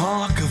this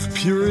talk of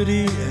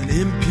purity and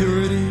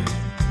impurity,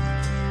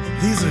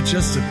 these are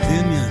just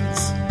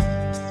opinions.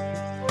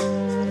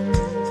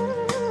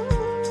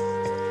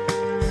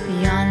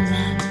 Beyond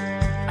them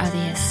are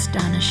the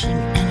astonishing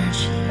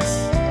energies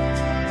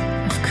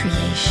of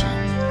creation.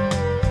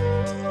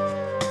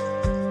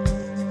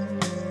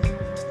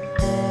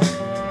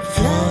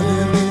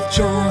 Flooded with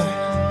joy.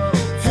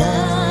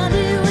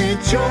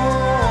 Joy,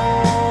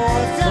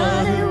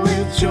 flooded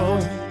with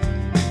joy.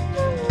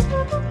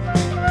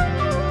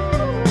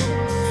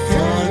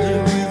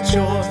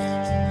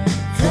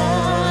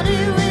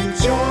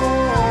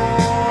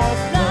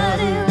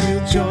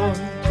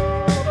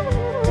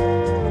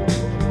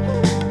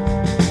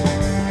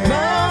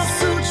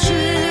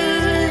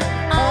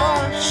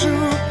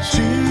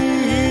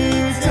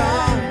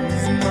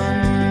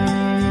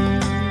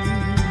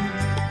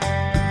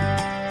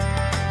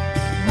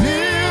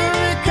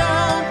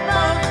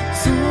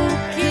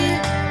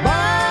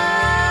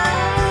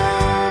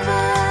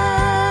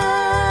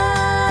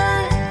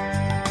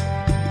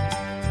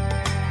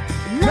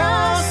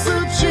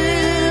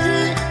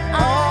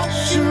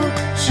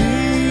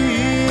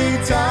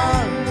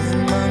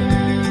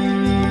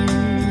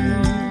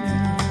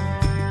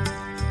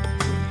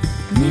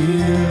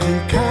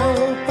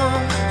 Nirvikalpa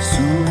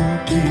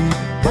Sukhi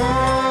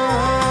Bhave.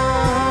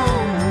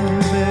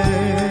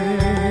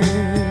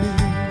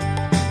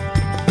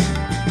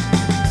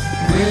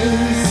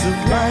 Rays of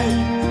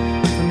light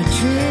from a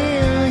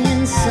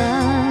trillion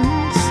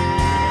suns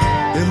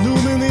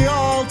illumine the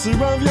altar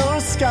of your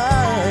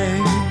sky.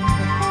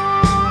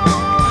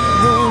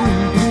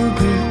 Rolling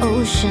blue-green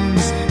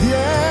oceans,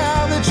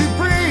 Yeah, that you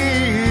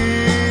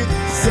breathe.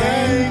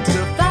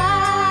 Sanctify,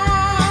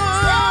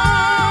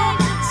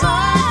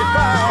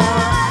 sanctify.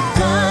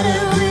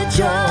 Flooded with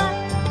joy,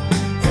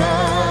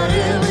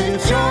 flooded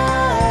with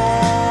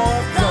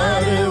joy,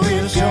 flooded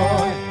with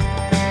joy.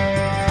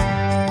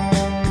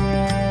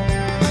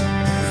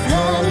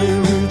 Flooded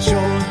with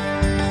joy,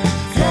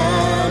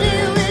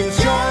 flooded with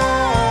joy,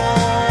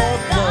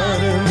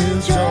 flooded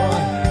with joy.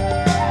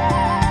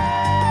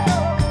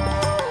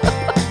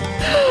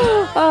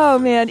 Oh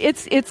man,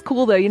 it's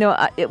cool though. You know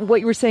what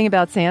you were saying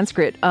about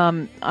Sanskrit.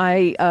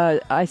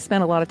 I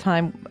spent a lot of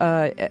time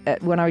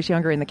when I was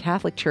younger in the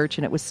Catholic Church,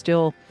 and it was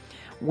still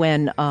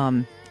when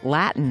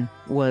Latin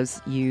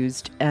was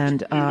used,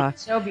 and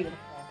So beautiful.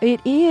 it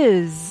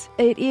is.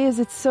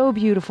 It's so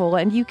beautiful,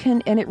 and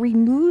it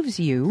removes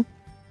you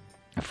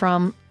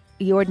from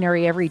the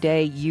ordinary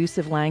everyday use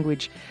of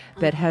language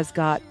that has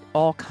got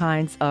all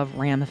kinds of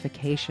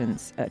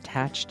ramifications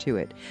attached to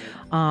it.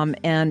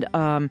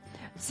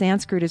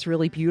 Sanskrit is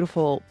really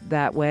beautiful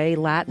that way.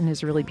 Latin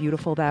is really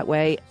beautiful that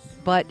way.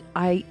 But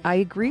I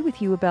agree with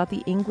you about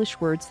the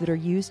English words that are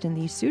used in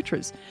these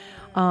sutras.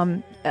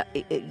 There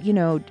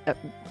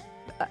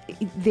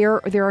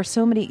are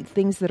so many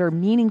things that are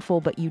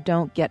meaningful, but you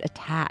don't get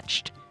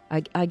attached.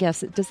 I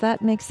guess. Does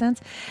that make sense?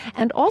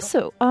 And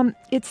also,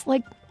 it's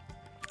like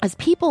as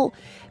people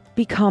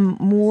become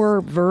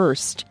more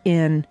versed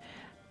in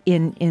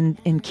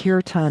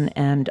kirtan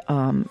and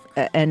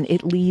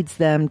it leads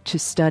them to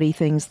study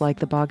things like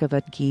the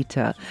Bhagavad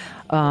Gita,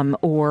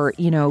 or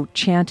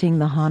chanting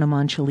the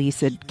Hanuman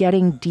Chalisa,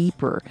 getting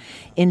deeper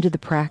into the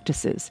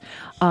practices.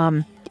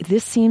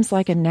 This seems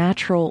like a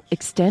natural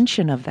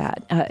extension of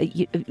that,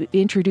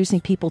 introducing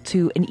people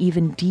to an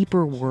even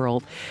deeper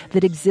world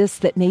that exists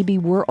that maybe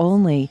we're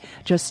only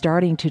just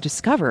starting to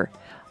discover,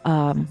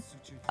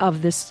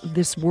 of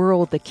this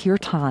world that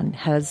kirtan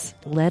has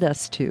led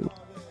us to.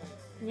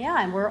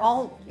 Yeah, and we're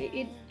all,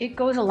 it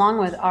goes along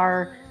with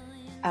our,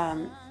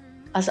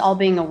 us all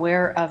being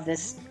aware of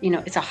this,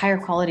 it's a higher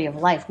quality of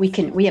life. We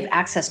have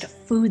access to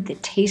food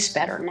that tastes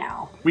better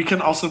now. We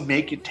can also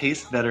make it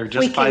taste better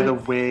just by the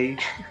way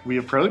we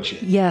approach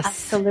it. Yes.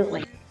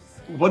 Absolutely.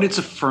 What it's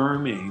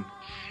affirming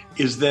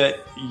is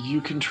that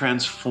you can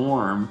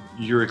transform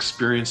your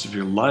experience of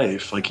your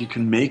life. Like you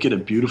can make it a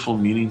beautiful,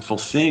 meaningful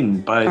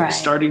thing by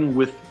starting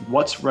with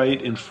what's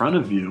right in front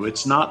of you.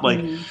 It's not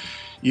like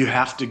you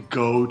have to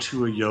go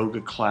to a yoga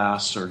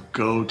class or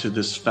go to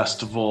this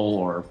festival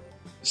or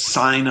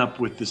sign up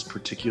with this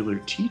particular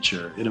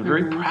teacher in a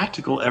very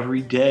practical,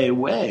 everyday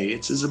way.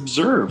 It says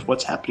observe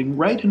what's happening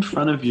right in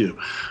front of you.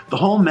 The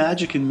whole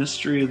magic and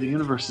mystery of the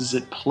universe is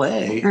at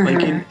play,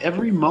 like in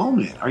every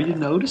moment. Are you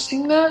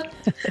noticing that?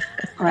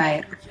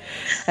 Right.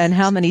 And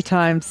how many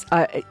times,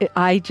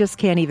 I just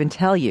can't even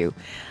tell you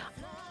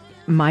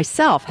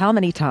myself how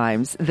many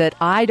times that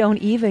I don't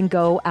even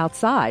go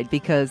outside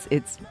because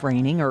it's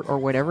raining or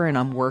whatever, and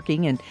I'm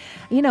working, and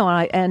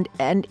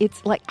and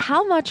it's like,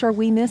 how much are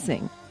we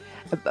missing?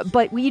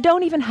 But you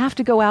don't even have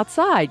to go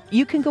outside.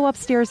 You can go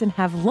upstairs and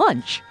have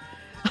lunch.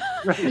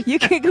 Right. You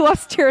can go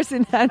upstairs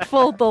and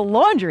fold the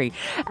laundry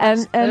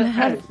and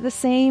have the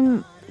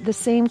same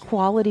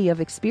quality of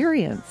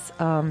experience.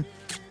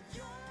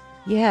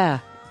 Yeah.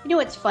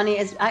 What's funny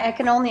is I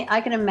can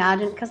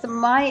imagine, because of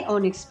my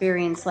own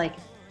experience, like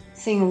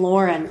seeing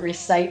Lauren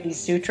recite these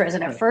sutras,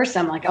 and at first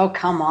I'm like, oh,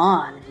 come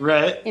on.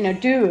 Right.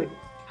 Dude,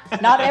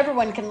 not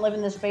everyone can live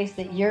in the space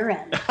that you're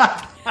in,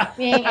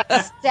 being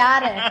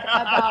ecstatic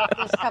about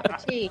this cup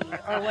of tea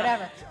or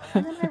whatever.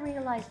 And then I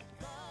realized,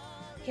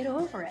 get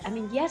over it. I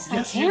mean, yes,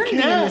 I can be in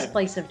this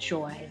place of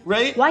joy.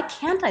 Right? Why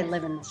can't I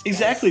live in this place?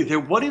 Exactly.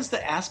 What is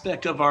the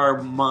aspect of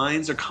our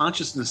minds or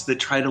consciousness that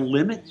try to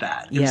limit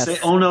that? And yes. say,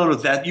 oh, no,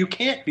 that you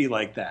can't be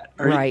like that.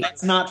 Or right.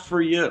 That's not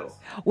for you.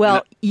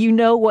 Well, you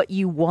know what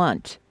you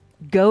want.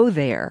 Go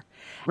there.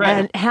 Right.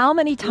 And how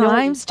many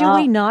times do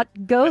we not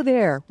go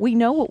there? We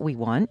know what we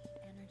want.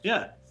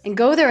 Yeah. And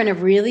go there in a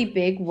really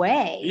big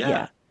way.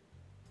 Yeah.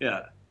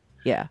 Yeah.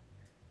 Yeah.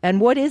 And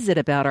what is it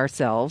about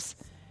ourselves?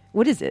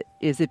 What is it?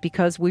 Is it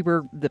because we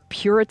were the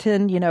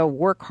Puritan,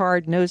 work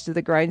hard, nose to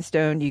the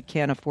grindstone, you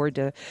can't afford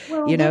to,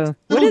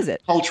 what is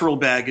it? Cultural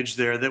baggage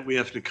there that we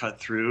have to cut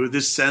through.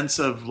 This sense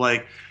of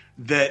like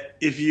that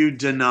if you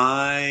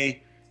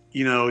deny,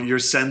 your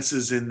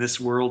senses in this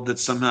world, that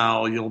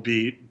somehow you'll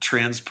be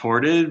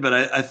transported. But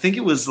I think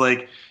it was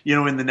like,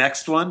 in the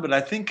next one, but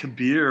I think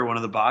Kabir, one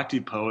of the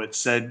Bhakti poets,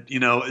 said,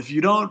 if you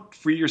don't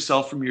free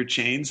yourself from your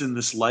chains in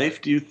this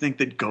life, do you think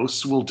that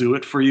ghosts will do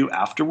it for you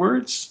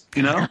afterwards?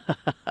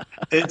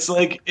 It's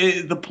like,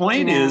 the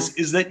point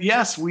is that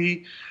yes,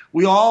 we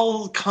we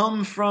all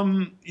come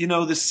from,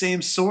 the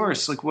same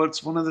source. Like,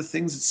 what's one of the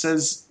things it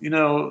says,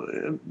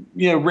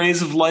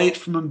 rays of light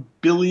from a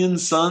billion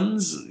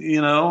suns,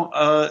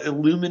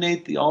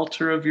 illuminate the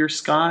altar of your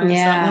sky. Is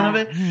that one of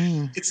it?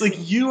 It's like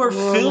you are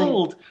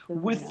filled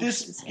with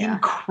this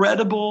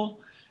incredible,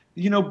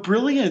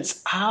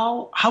 brilliance.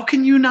 How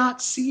can you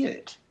not see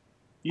it?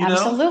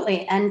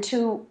 Absolutely. And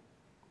to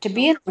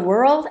be in the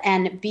world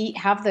and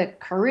have the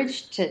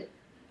courage to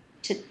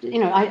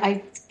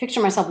I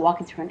picture myself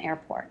walking through an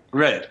airport.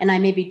 Right. And I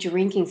may be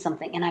drinking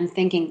something and I'm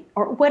thinking,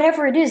 or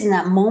whatever it is in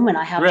that moment,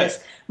 I have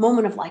this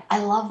moment of like, I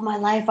love my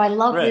life. I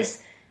love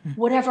this,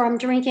 whatever I'm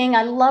drinking.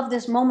 I love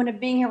this moment of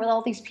being here with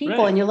all these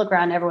people. And you look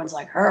around and everyone's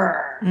like,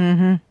 her.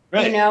 Mm-hmm.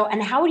 Right.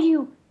 And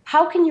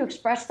how can you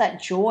express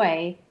that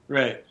joy?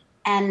 Right.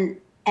 And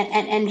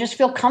just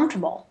feel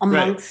comfortable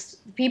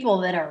amongst people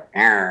that are,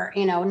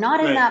 not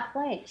in that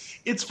place.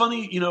 It's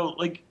funny,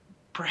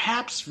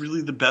 perhaps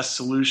really the best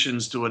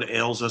solutions to what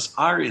ails us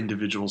are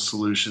individual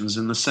solutions,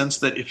 in the sense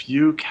that if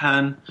you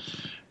can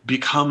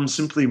become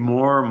simply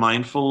more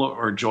mindful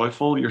or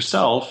joyful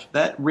yourself,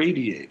 that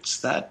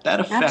radiates, that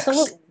affects.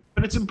 Absolutely.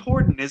 But it's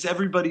important as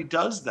everybody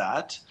does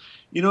that.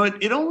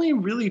 It only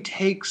really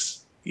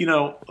takes,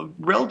 a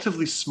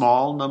relatively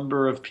small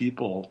number of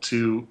people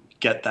to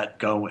get that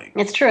going.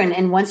 It's true.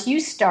 And once you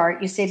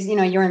start, you say,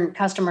 you're in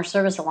customer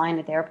service line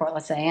at the airport,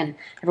 let's say, and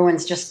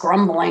everyone's just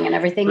grumbling and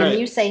everything. Right. And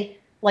you say,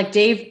 like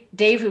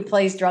Dave, who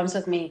plays drums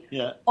with me,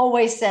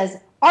 always says,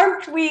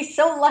 aren't we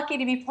so lucky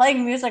to be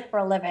playing music for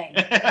a living?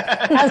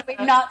 As we've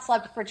not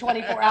slept for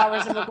 24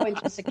 hours and we're going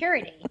through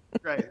security.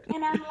 Right.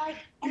 And I'm like,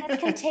 and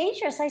it's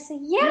contagious. I say,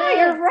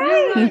 you're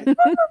right.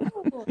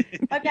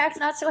 My back's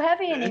not so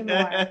heavy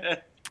anymore.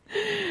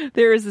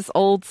 There is this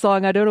old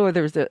song. I don't know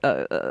whether there's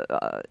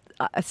a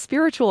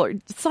spiritual or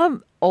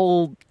some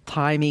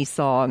old-timey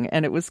song,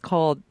 and it was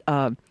called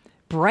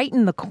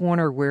Brighten the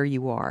Corner Where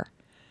You Are.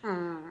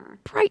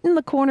 Brighten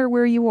the corner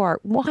where you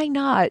are. Why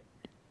not?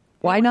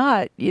 Why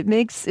not? It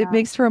makes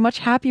for a much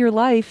happier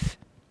life.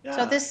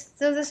 Yeah.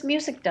 So this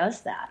music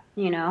does that,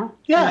 Yeah.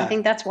 And I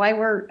think that's why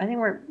we're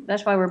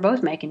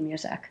both making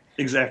music.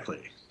 Exactly.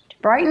 To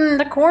brighten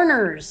the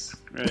corners.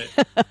 Right.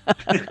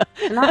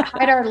 To not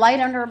hide our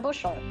light under a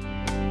bushel.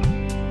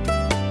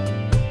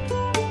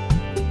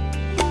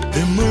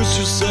 Immerse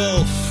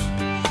yourself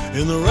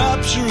in the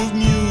rapture of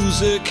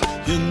music.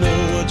 You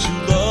know what you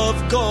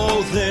love,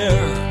 go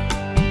there.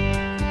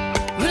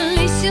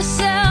 Release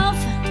yourself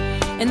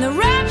in the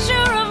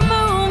rapture of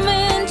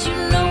movement. You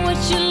know what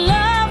you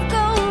love,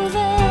 go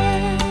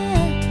there.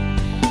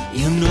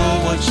 You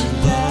know what you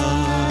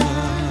love.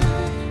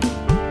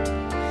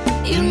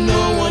 You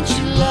know what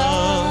you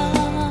love.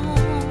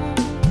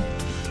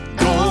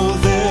 Go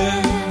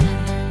there.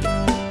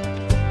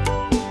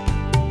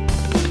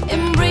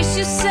 Embrace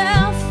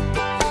yourself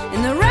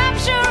in the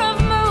rapture of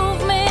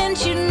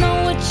movement. You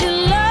know what you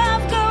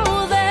love,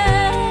 go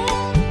there.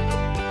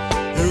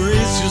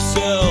 Erase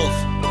yourself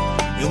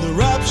in the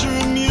rapture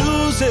of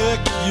music.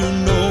 You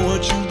know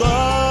what you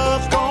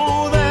love,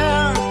 go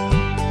there.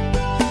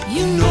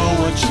 You know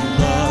what you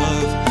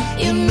love.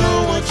 You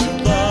know what you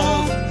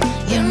love.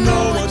 You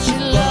know what you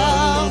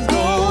love,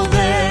 go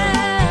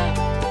there.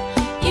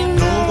 You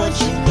know what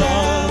you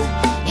love.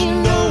 You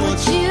know what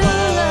you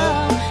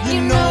love. You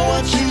know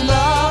what you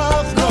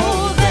love, go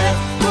there.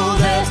 Go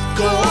there,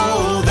 go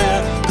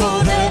there, go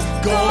there,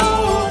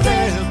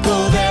 go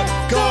there,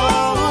 go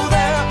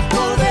there,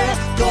 go there,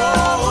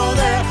 go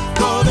there,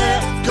 go there,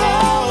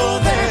 go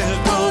there,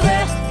 go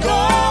there, go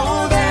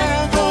there,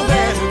 go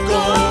there,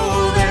 go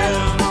there,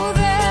 go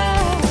there.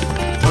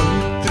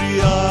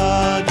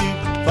 Tantriyadi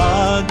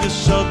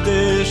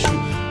Vadishadeshu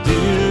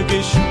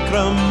Dirgeshu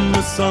Kram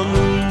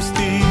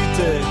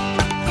Samstite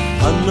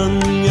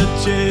Ananya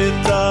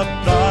Cheta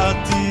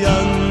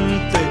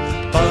Pratyante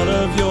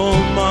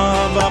Paravyoma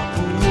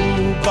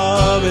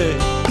Vapubhave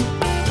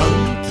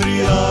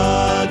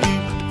Tantriyadi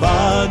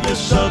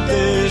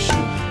Vadishadeshu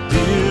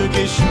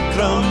Dirgeshu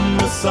Kram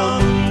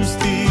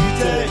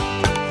Samstite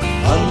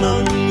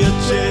Ananya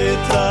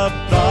Cheta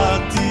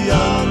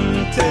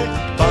Pratyante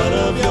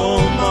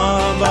Paravyoma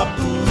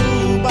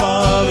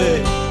Vapubhave.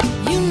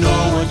 You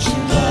know what you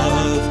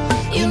love.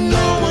 You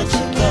know what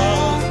you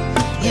love.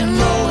 You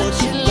know what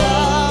you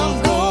love.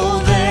 Go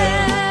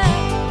there.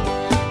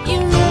 You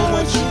know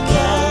what you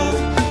love.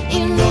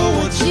 You know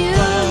what you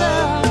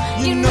love.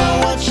 You know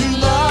what you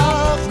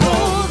love. Go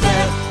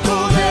there. Go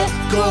there.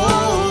 Go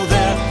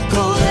there.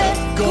 Go there.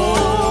 Go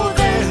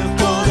there.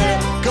 Go there.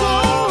 Go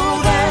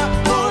there.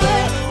 Go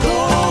there.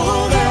 Go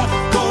there.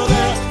 Go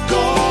there.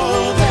 Go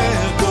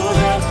there. Go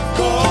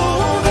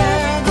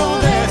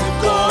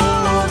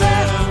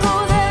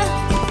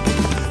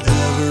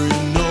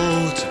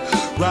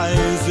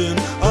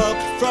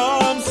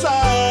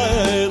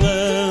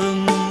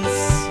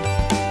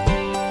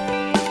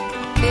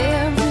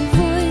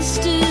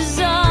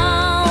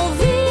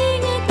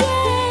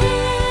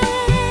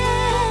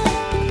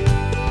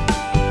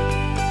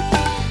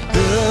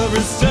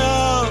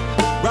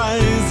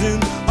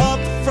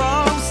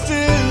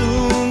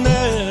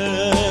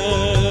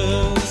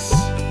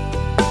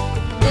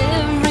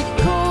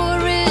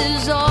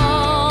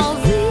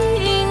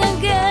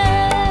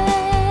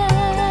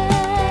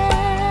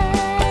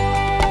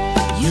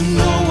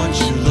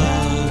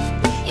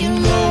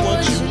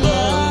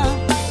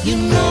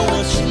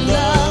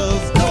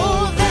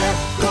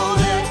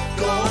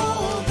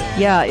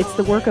Yeah, it's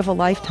the work of a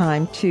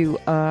lifetime to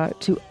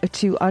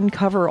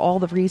uncover all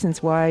the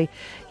reasons why,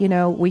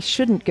 we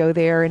shouldn't go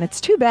there. And it's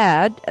too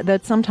bad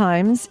that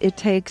sometimes it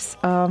takes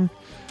a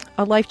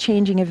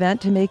life-changing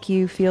event to make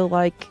you feel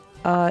like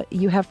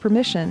you have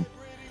permission,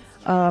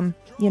 to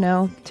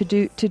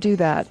do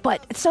that.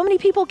 But so many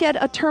people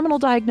get a terminal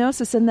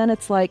diagnosis, and then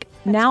it's like,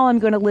 now I'm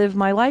going to live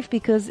my life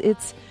because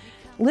it's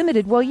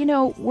limited.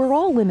 Well, we're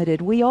all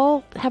limited. We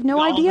all have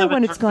no idea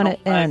when it's going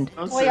to end.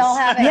 We all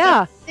have it.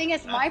 Yeah. The thing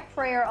is, my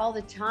prayer all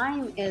the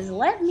time is,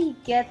 let me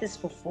get this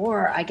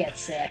before I get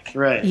sick.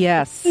 Right.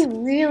 Yes.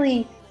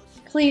 Really,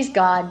 please,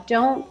 God,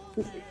 don't.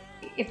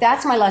 If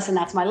that's my lesson,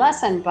 that's my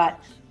lesson. But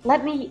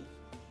let me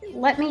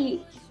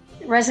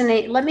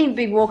resonate. Let me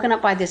be woken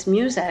up by this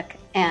music,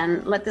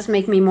 and let this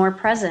make me more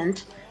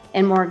present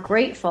and more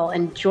grateful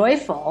and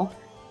joyful,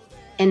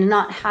 and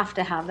not have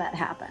to have that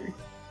happen.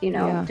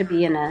 To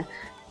be in a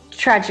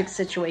tragic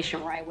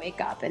situation where I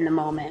wake up in the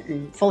moment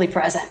and fully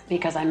present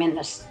because I'm in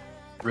this.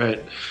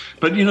 Right.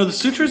 But, the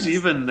sutras,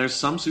 even, there's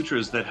some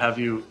sutras that have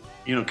you,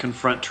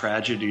 confront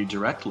tragedy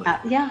directly.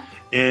 Yeah.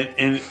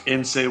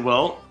 And say,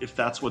 well, if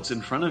that's what's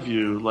in front of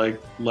you, like,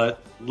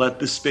 let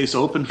this space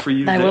open for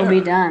you. That will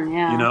be done,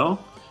 yeah.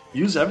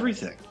 Use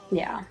everything.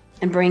 Yeah.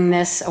 And bring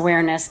this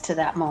awareness to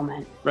that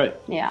moment. Right.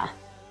 Yeah.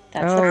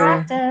 That's the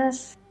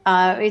practice.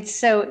 It's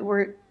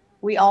so,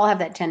 we all have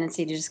that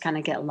tendency to just kind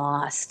of get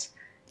lost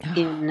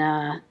in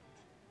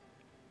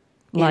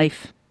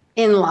life.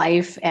 In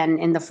life and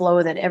in the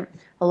flow that a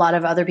lot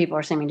of other people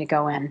are seeming to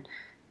go in.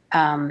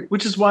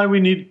 Which is why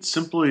we need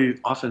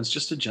often it's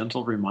just a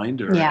gentle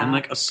reminder. Yeah. And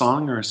like a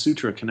song or a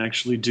sutra can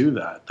actually do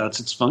that. That's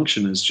its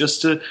function, is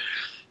just to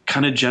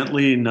kind of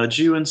gently nudge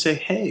you and say,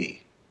 hey,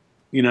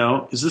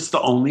 is this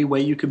the only way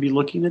you can be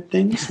looking at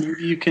things?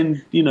 Maybe you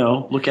can,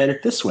 look at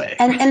it this way.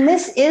 And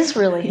this is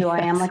really who I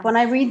am. Like when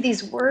I read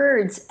these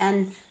words,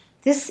 and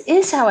this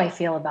is how I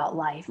feel about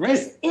life. Right.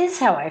 This is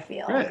how I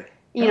feel. Right.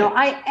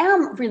 I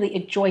am really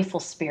a joyful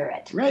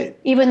spirit. Right.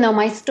 Even though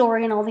my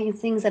story and all these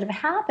things that have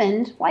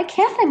happened, why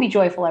can't I be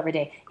joyful every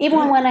day?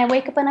 Even when I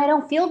wake up and I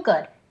don't feel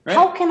good. Right.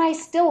 How can I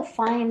still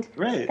find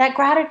that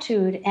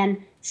gratitude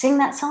and sing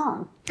that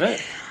song?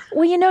 Right.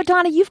 Well,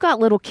 Donna, you've got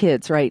little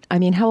kids, right? I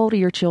mean, how old are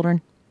your children?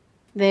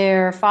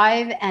 They're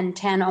 5 and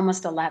 10,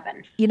 almost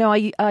 11.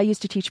 I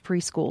used to teach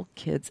preschool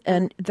kids,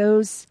 and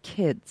those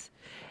kids,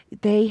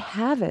 they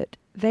have it.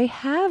 They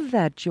have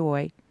that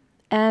joy.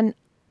 And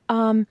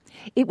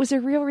it was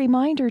a real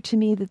reminder to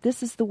me that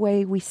this is the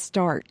way we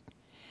start.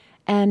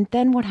 And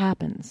then what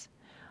happens?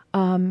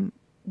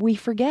 We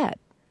forget.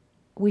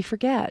 We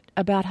forget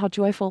about how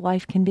joyful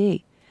life can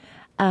be.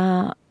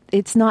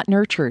 It's not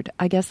nurtured.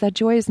 I guess that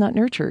joy is not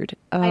nurtured.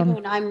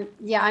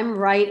 I'm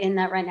right in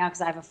that right now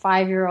because I have a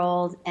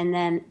 5-year-old and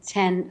then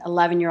 10,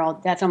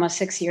 11-year-old. That's almost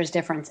 6 years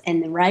difference.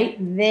 And right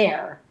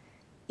there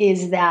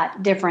is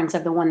that difference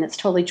of the one that's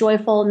totally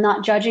joyful,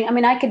 not judging. I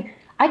mean, I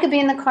could be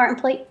in the car and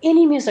play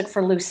any music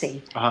for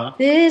Lucy. Uh-huh.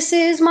 This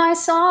is my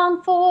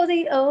song for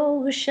the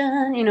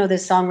ocean.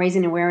 This song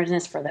raising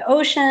awareness for the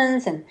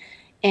oceans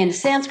and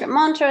Sanskrit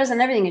mantras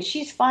and everything. And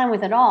she's fine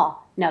with it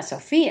all. Now,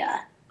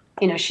 Sophia,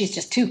 she's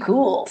just too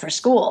cool for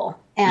school.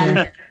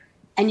 And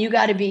it's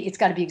got to be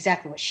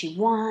exactly what she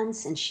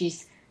wants. And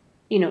she's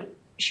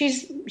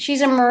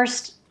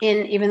immersed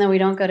in, even though we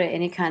don't go to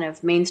any kind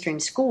of mainstream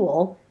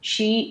school,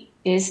 she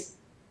is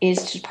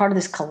just part of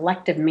this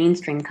collective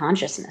mainstream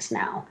consciousness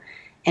now.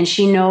 And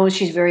she knows,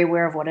 she's very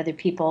aware of what other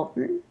people,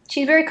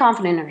 she's very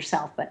confident in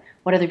herself, but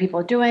what other people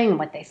are doing and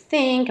what they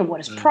think and what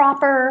is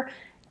proper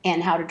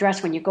and how to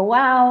dress when you go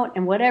out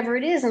and whatever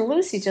it is. And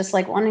Lucy's just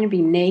like wanting to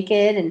be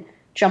naked and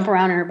jump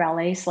around in her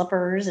ballet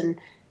slippers and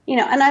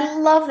I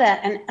love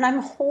that. And I'm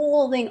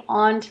holding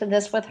on to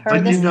this with her.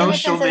 But this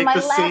she'll make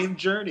the same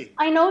journey.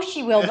 I know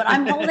she will, but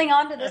I'm holding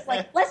on to this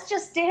like, let's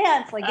just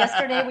dance. Like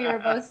yesterday we were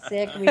both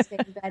sick and we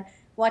stayed in bed,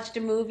 watched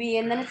a movie,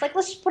 and then it's like,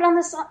 let's just put on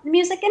this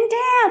music and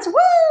dance.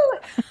 Woo!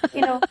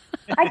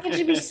 I could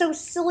just be so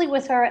silly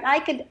with her, and I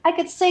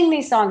could sing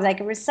these songs, I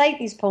could recite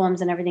these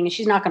poems and everything, and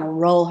she's not going to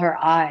roll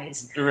her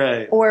eyes.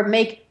 Right. Or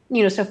make,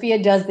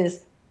 Sophia does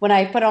this. When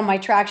I put on my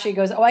track, she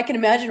goes, I can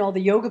imagine all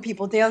the yoga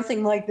people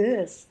dancing like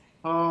this.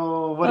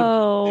 Oh,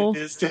 what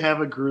it is to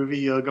have a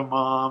groovy yoga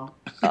mom.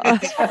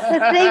 That's the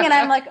thing, and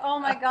I'm like, oh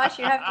my gosh,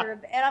 you have to.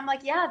 And I'm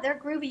like, yeah, they're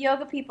groovy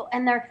yoga people,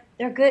 and they're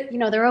good.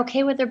 They're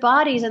okay with their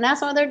bodies, and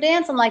that's why they're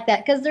dancing like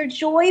that because they're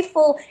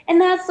joyful,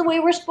 and that's the way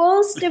we're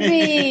supposed to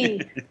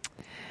be.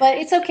 But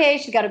it's okay.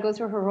 She's got to go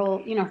through her whole,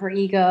 her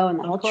ego and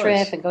the whole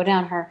trip and go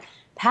down her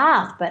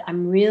path. But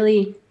I'm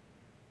really.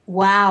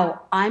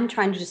 Wow, I'm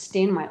trying to just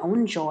stay in my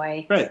own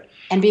joy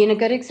and being a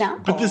good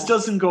example. But this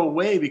doesn't go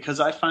away because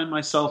I find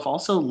myself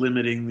also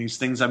limiting these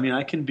things. I mean,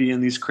 I can be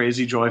in these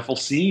crazy joyful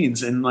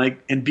scenes and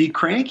be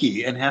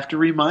cranky and have to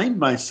remind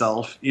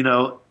myself,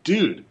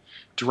 dude,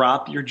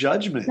 drop your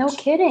judgment. No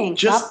kidding.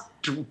 Just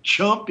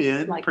jump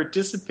in,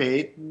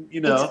 participate,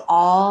 It's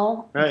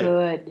all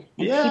good.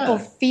 And people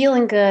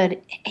feeling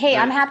good. Hey,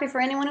 I'm happy for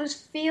anyone who's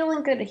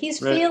feeling good. He's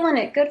feeling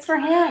it. Good for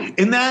him.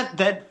 And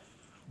that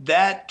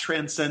that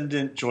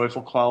transcendent,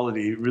 joyful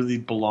quality really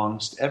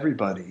belongs to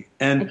everybody.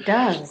 And it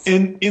does.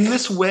 In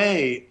this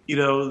way,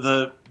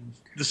 the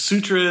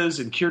sutras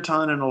and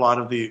kirtan and a lot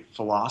of the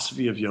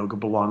philosophy of yoga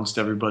belongs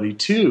to everybody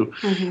too.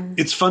 Mm-hmm.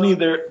 It's funny,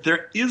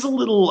 there is a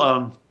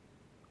little,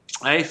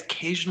 I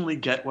occasionally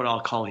get what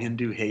I'll call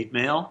Hindu hate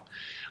mail,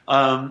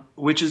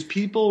 which is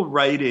people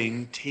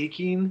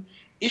taking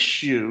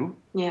issue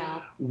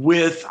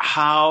with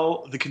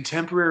how the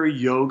contemporary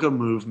yoga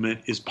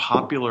movement is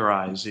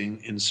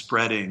popularizing and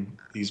spreading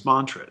these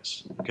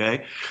mantras,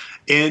 okay?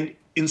 And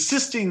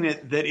insisting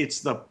that it's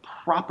the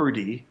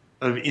property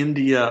of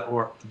India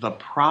or the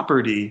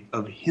property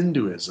of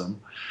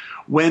Hinduism,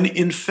 when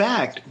in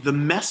fact the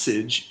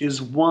message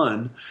is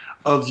one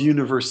of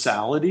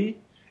universality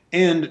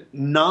and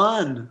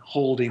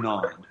non-holding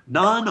on,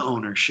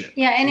 non-ownership.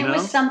 Yeah, and it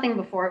was something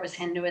before it was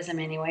Hinduism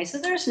anyway, so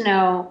there's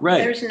no...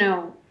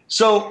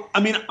 So,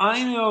 I mean,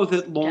 I know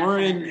that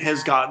Lauren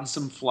has gotten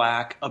some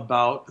flack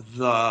about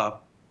the,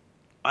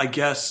 I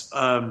guess,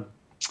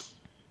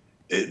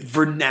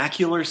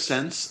 vernacular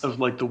sense of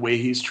like the way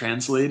he's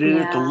translated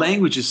it. The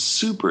language is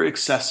super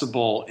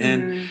accessible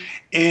and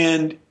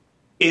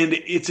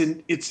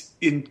it's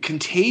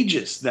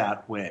contagious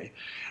that way.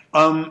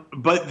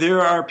 But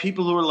there are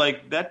people who are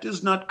like, that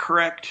is not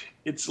correct.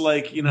 It's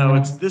like,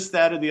 it's this,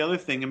 that, or the other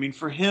thing. I mean,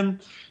 for him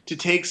to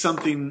take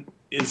something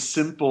as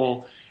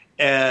simple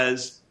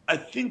as, I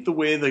think the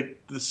way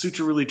the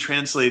sutra really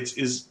translates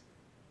is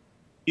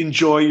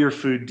enjoy your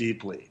food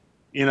deeply,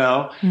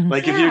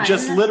 like if you're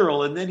just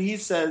literal. And then he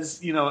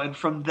says, and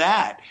from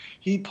that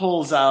he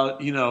pulls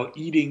out,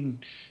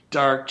 eating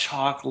dark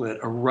chocolate,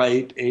 a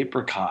ripe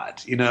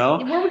apricot,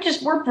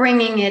 We're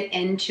bringing it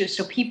into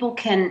so people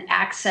can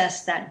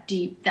access that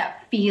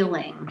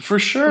feeling. For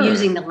sure.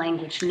 Using the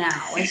language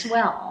now as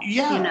well.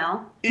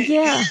 Yeah.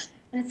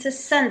 And it's a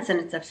sense and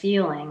it's a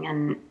feeling.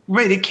 And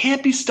right. It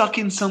can't be stuck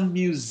in some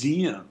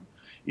museum,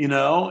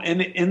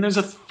 and there's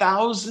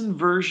 1,000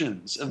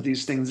 versions of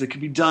these things that can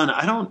be done.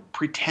 I don't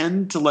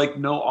pretend to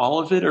know all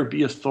of it or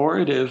be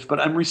authoritative, but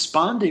I'm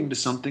responding to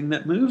something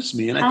that moves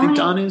me. And I think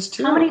Donna is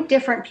too. How many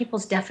different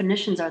people's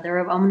definitions are there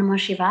of Om Namah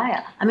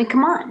Shivaya? I mean,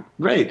 come on.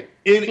 Right.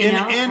 And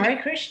Hare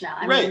Krishna.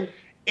 I mean,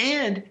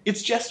 and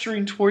it's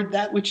gesturing toward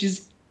that which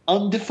is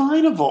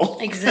undefinable.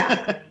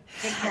 Exactly.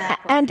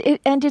 And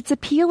it's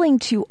appealing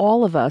to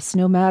all of us,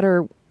 no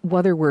matter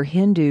whether we're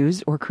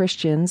Hindus or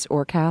Christians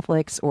or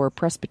Catholics or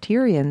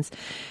Presbyterians.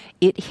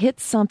 It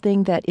hits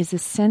something that is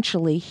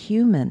essentially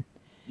human.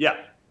 Yeah.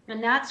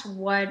 And that's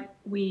what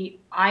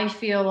I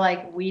feel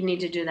like we need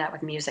to do that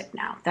with music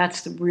now.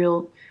 That's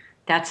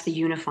the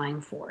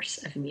unifying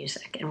force of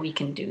music, and we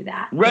can do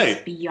that. Right.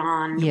 It's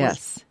beyond.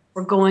 Yes.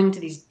 We're going to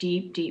these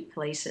deep, deep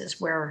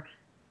places where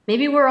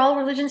maybe where all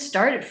religions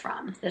started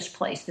from, this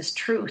place, this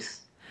truth.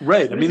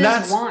 Right. I mean,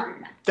 that's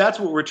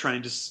what we're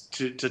trying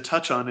to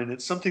touch on, and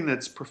it's something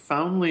that's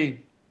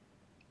profoundly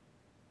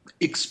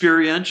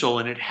experiential,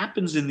 and it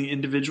happens in the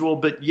individual,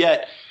 but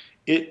yet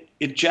it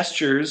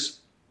gestures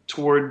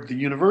toward the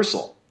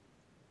universal.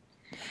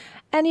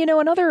 And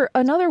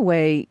another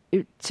way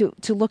to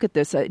look at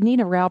this,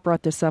 Nina Rao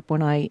brought this up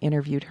when I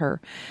interviewed her,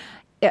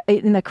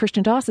 in that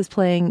Krishna Das is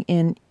playing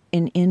in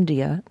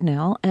India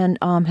now, and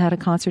had a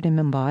concert in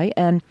Mumbai,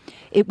 and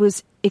it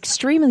was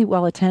extremely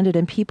well attended,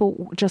 and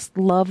people just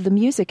love the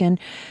music. And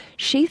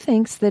she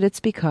thinks that it's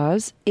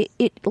because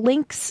it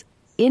links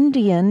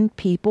Indian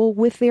people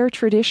with their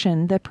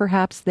tradition that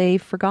perhaps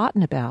they've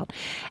forgotten about.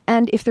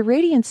 And if the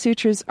Radiance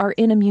Sutras are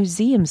in a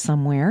museum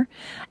somewhere,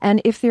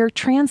 and if they're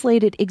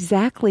translated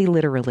exactly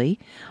literally,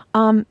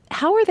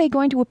 how are they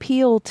going to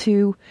appeal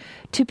to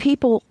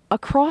people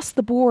across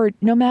the board,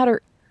 no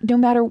matter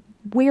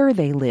where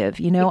they live,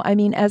 I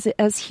mean,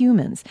 as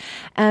humans.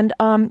 And,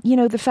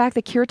 the fact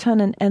that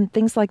kirtan and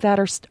things like that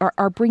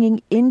are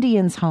bringing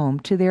Indians home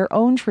to their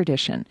own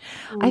tradition.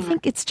 I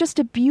think it's just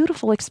a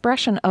beautiful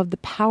expression of the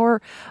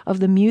power of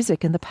the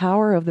music and the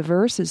power of the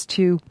verses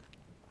to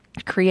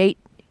create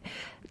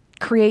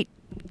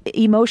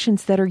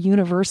emotions that are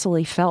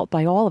universally felt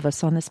by all of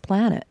us on this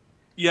planet.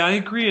 Yeah, I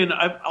agree. And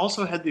I've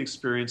also had the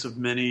experience of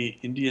many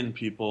Indian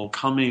people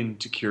coming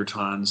to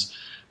kirtans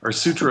or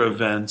sutra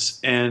events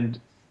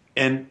and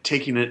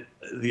taking it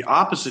the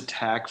opposite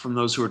tack from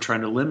those who are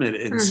trying to limit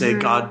it and say,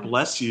 God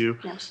bless you.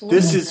 Absolutely.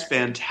 This is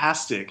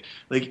fantastic.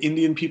 Like,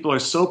 Indian people are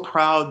so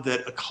proud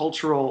that a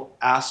cultural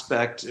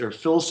aspect or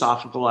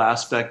philosophical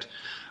aspect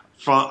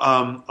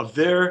of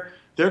their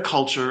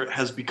culture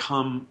has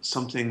become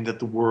something that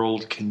the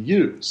world can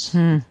use.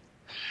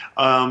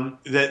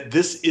 That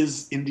this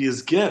is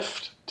India's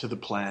gift to the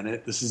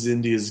planet. This is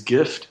India's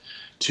gift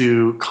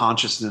to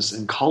consciousness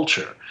and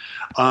culture.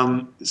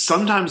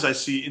 Sometimes I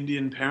see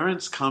Indian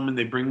parents come and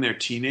they bring their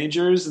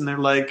teenagers and they're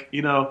like,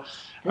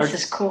 this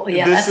is cool.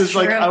 Yeah, this is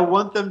true. like, I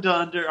want them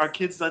to our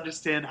kids to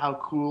understand how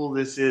cool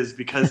this is,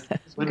 because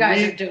when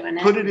we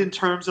put it in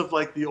terms of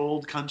like the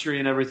old country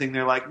and everything,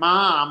 they're like,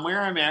 Mom, we're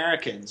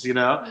Americans,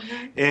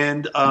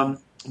 and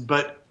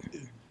but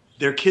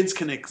their kids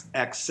can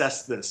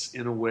access this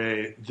in a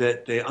way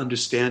that they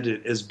understand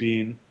it as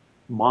being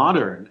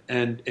modern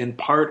and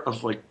part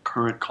of like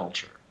current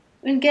culture.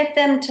 And get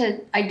them to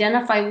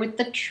identify with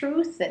the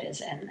truth that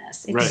is in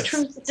this. It's Right.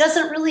 truth. It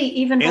doesn't really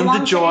even belong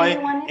And the joy to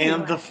anyone anyway.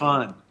 and the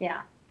fun.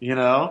 Yeah. You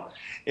know,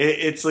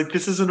 it's like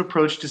this is an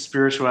approach to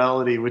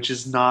spirituality, which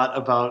is not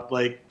about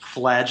like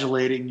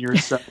flagellating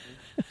yourself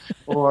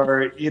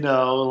or,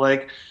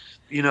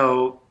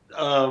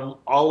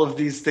 all of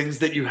these things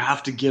that you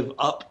have to give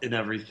up and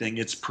everything.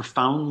 It's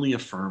profoundly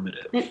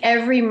affirmative. In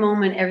every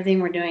moment,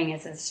 everything we're doing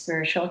is a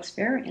spiritual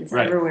experience.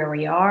 Right. Everywhere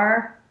we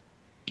are.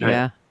 Right.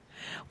 Yeah.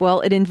 Well,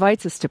 it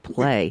invites us to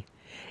play.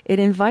 It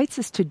invites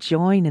us to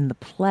join in the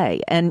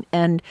play. And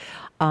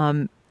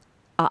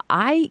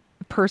I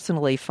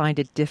personally find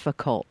it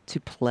difficult to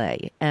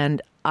play.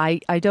 And I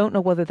don't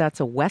know whether that's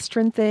a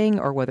Western thing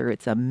or whether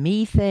it's a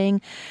me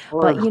thing.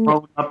 Or but a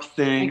grown-up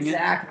thing.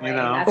 Exactly. You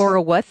know? Or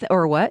a what?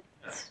 Or what?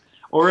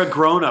 Or a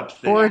grown-up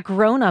thing. Or a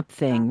grown-up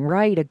thing,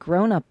 right? A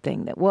grown-up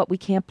thing that we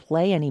can't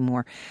play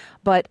anymore.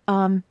 But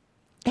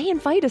they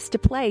invite us to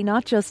play,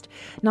 not just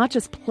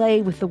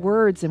play with the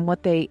words and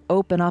what they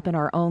open up in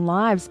our own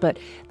lives, but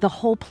the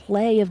whole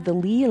play of the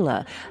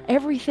Leela,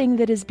 everything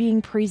that is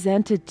being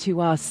presented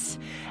to us,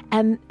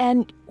 and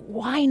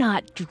why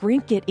not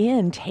drink it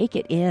in, take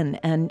it in,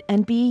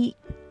 and be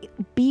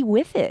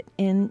with it,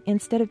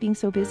 instead of being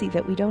so busy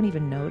that we don't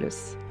even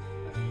notice.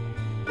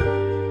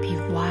 Be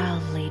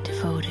wildly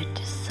devoted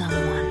to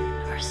someone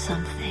or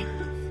something.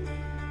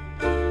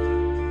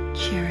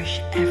 Cherish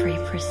every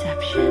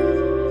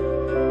perception.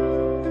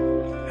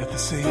 At the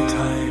same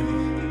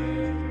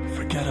time,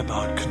 forget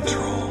about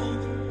control.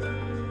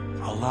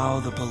 Allow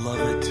the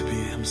beloved to be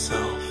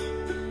himself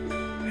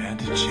and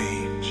to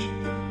change.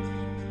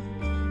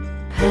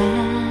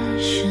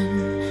 Passion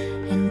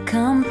and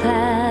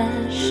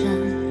compassion,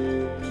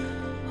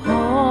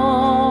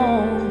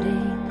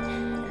 holding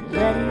and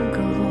letting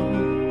go.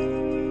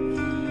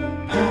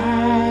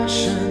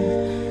 Passion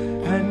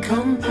and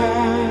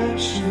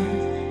compassion,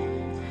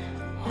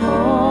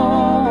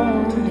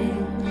 Holding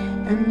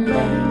and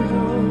letting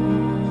go.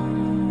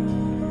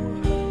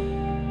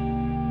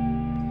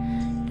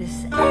 This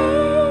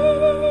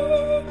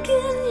ache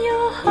in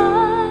your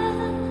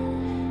heart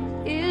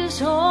is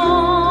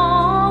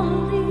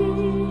holy.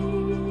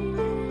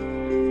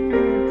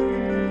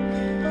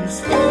 This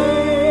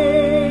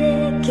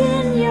ache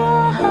in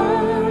your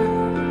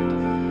heart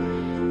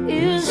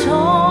is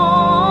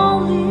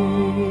holy.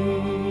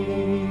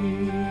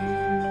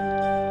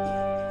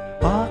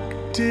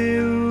 Bhakti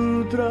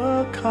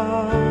Udrakar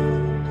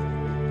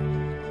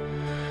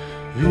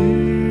Viraktasya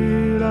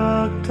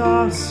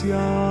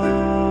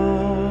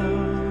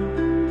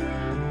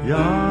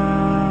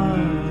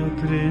Yadrishi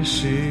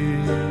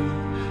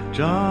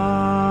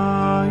Jayate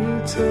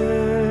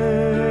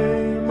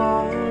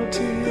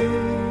Mati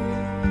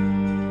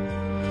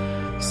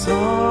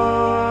Sanshakti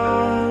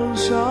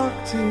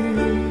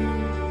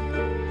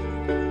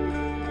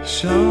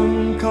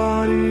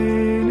Shankari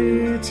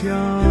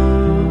Nityam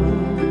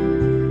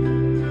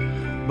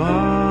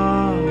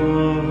Bhavayatam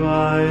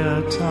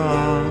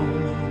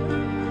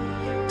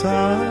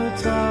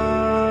Tata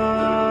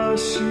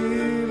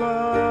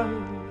Shiva.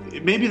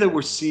 Maybe that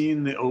we're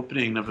seeing the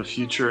opening of a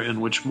future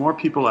in which more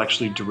people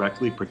actually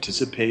directly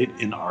participate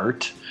in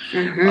art,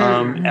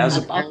 as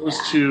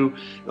opposed to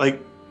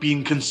like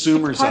being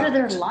consumers. It's part of it.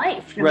 their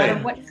life, no Right.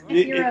 matter what.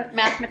 If you're a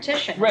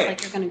mathematician, Right. it's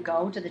like you're going to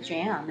go to the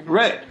jam. And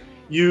Right.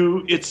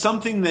 It's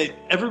something that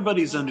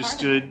everybody's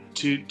understood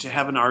to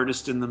have an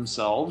artist in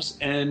themselves,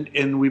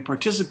 and we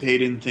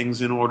participate in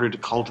things in order to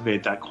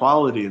cultivate that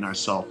quality in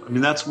ourselves. I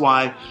mean, that's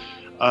why,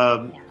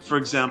 for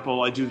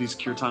example, I do these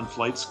kirtan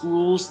flight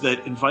schools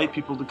that invite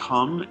people to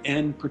come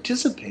and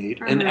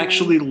participate and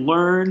actually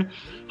learn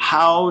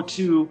how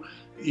to,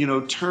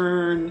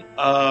 turn,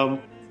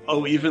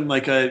 even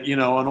like an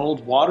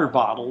old water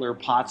bottle or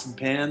pots and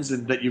pans,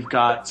 and that you've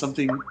got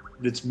something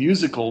that's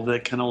musical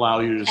that can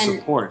allow you to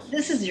support.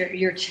 This is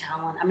your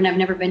talent. I mean, I've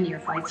never been to your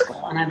flight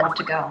school, and I'd love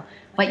to go.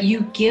 But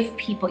you give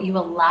people, you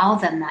allow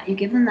them that. You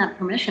give them that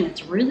permission.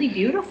 It's really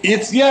beautiful.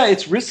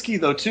 It's risky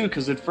though too,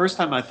 because at first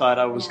time I thought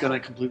I was going to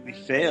completely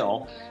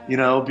fail,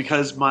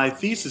 because my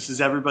thesis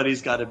is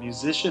everybody's got a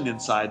musician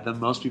inside them.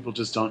 Most people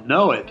just don't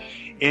know it.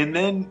 And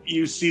then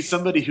you see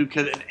somebody who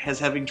has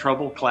having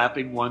trouble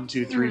clapping 1,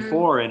 2, 3,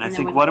 4, and I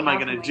think, what am I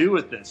going to do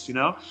with this?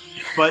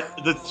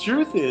 But the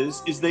truth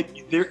is that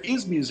there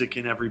is music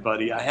in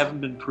everybody. I haven't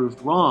been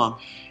proved wrong,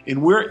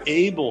 and we're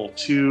able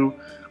to,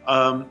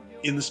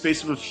 in the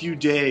space of a few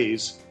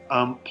days,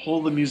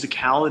 pull the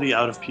musicality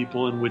out of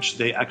people in which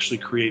they actually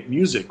create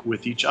music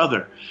with each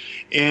other.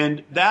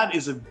 And that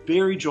is a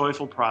very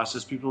joyful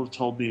process. People have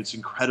told me it's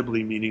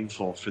incredibly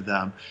meaningful for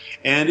them.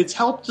 And it's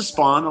helped to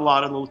spawn a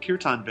lot of little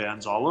kirtan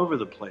bands all over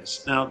the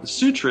place. Now, the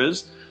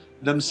Sutras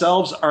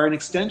themselves are an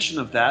extension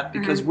of that,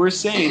 because we're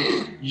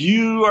saying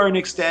you are an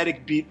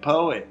ecstatic beat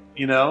poet.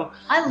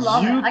 I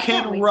love it. You I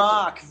can't wait can to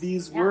rock do this.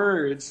 these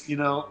words,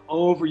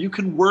 over. You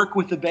can work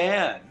with a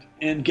band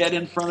and get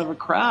in front of a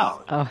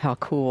crowd. Oh, how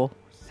cool.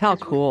 How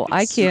cool.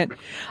 I can't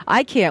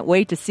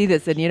wait to see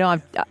this. And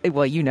I'm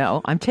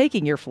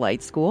taking your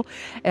flight school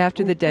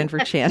after the Denver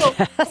Chant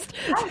Fest.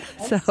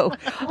 So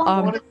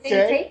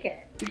take it.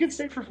 You can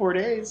stay for 4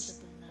 days.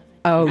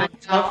 Oh,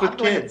 tough with I'm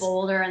going to kids.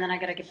 Boulder, and then I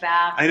got to get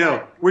back. I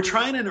know. We're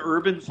trying an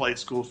urban flight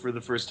school for the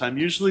first time.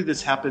 Usually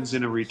this happens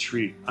in a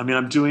retreat. I mean,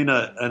 I'm doing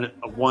a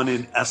one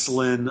in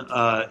Esalen,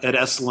 at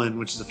Esalen,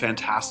 which is a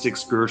fantastic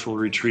spiritual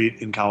retreat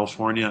in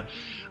California,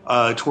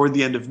 toward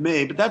the end of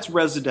May, but that's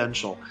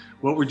residential.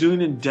 What we're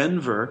doing in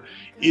Denver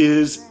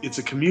is it's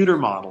a commuter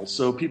model.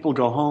 So people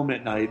go home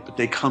at night, but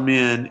they come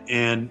in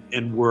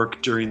and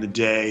work during the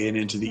day and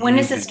into the evening. When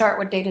does it start?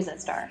 What day does it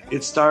start?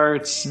 It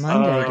starts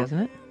Monday, doesn't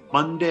it?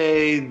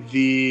 Monday,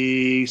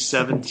 the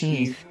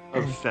 17th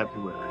of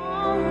February.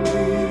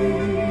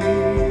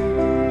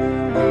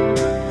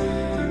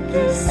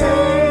 The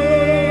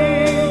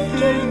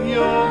sake in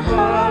your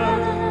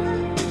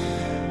heart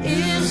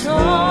is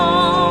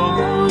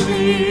holy.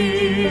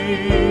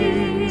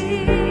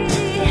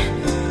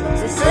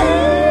 The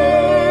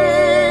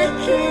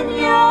sake in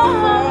your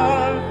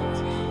heart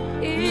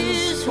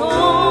is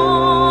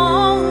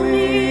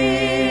holy.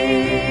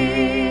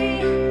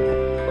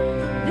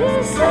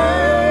 The sake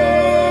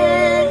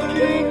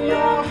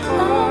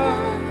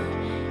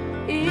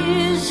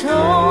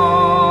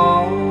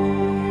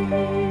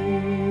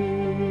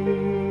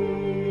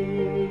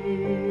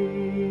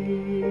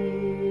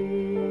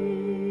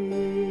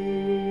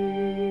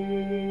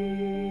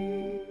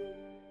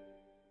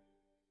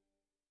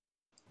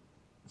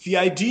The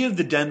idea of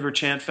the Denver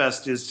Chant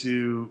Fest is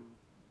to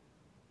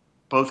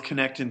both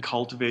connect and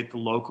cultivate the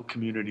local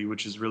community,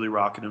 which is really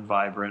rockin' and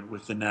vibrant,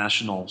 with the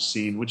national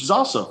scene, which is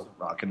also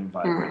rockin' and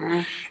vibrant.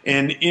 Mm-hmm.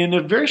 And in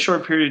a very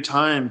short period of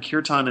time,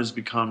 Kirtan has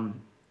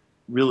become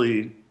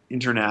really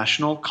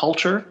international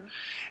culture.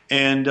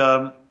 And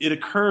it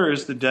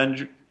occurs, the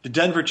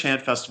Denver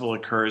Chant Festival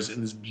occurs in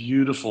this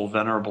beautiful,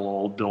 venerable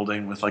old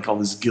building with like all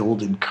this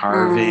gilded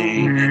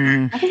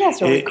carving. I think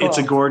that's really cool. It's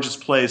a gorgeous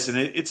place, and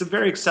it's a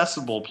very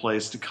accessible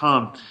place to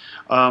come.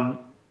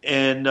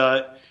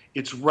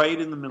 It's right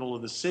in the middle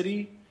of the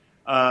city,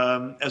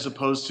 as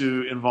opposed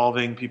to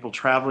involving people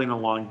traveling a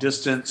long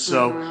distance.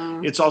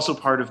 So it's also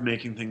part of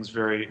making things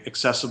very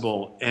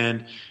accessible.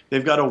 And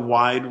they've got a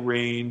wide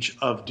range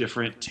of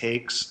different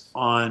takes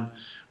on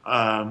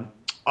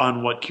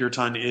what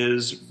kirtan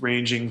is,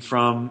 ranging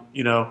from,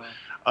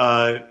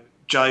 Jayutal,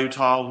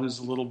 who's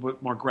a little bit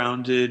more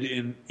grounded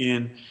in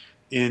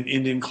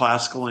Indian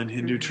classical and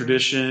Hindu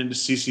tradition, to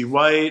C.C.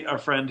 White, our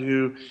friend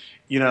who,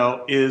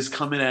 is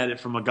coming at it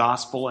from a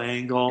gospel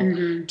angle,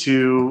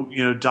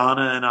 to,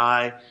 Donna and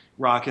I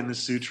rocking the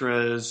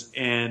Sutras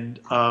and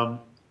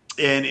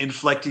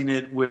inflecting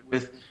it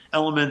with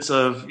elements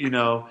of,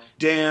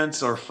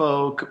 dance or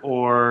folk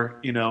or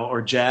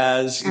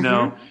jazz,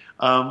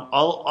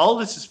 all of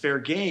this is fair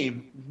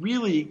game.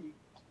 Really,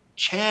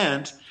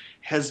 chant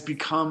has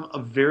become a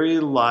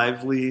very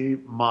lively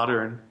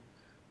modern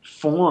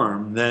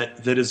form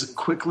that is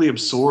quickly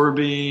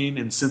absorbing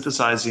and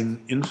synthesizing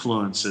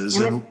influences,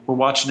 and we're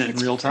watching it in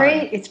real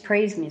time. It's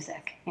praise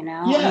music,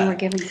 Yeah. and we're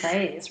giving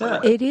praise. Yeah.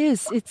 It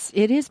is.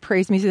 It is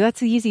praise music. That's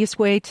the easiest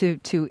way to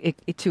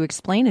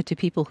explain it to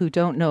people who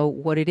don't know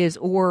what it is.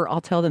 Or I'll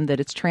tell them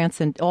that it's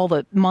all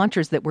the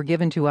mantras that were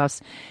given to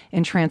us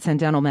in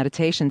transcendental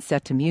meditation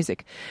set to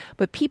music.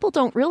 But people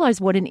don't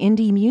realize what an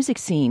indie music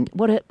scene.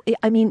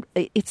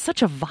 It's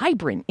such a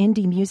vibrant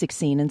indie music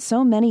scene, and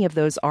so many of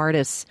those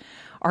artists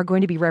are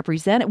going to be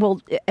represented.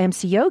 Well,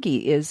 MC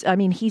Yogi is,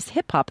 he's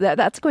hip hop.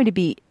 That's going to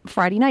be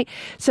Friday night.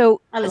 So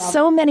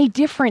many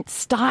different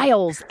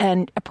styles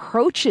and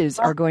approaches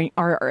are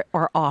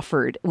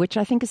offered, which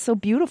I think is so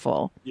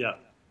beautiful. Yeah.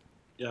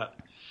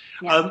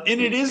 And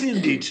it is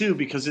indie too,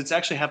 because it's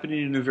actually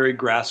happening in a very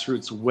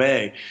grassroots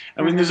way.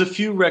 There's a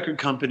few record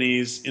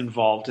companies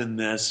involved in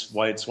this,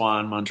 White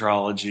Swan,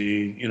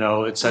 Mantrology,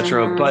 et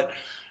cetera. But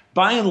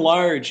by and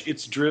large,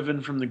 it's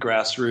driven from the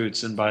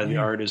grassroots and by the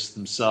artists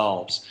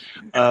themselves,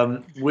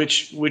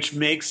 which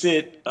makes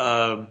it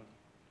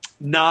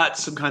not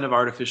some kind of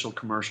artificial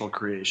commercial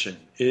creation.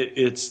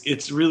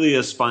 It's really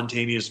a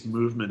spontaneous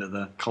movement of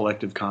the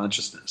collective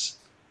consciousness.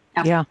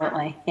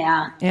 Absolutely,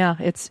 yeah.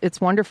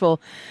 It's wonderful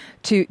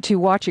to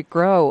watch it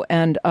grow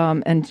and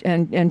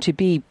to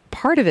be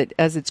part of it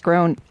as it's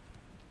grown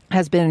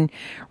has been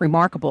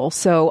remarkable.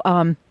 So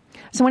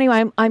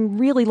anyway, I'm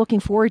really looking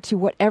forward to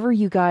whatever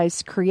you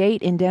guys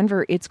create in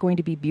Denver. It's going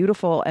to be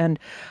beautiful, and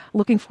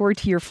looking forward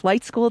to your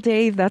flight school,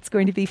 Dave. That's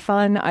going to be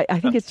fun. I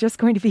think it's just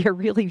going to be a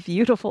really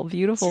beautiful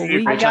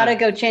week. I got to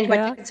go change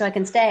my ticket so I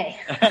can stay.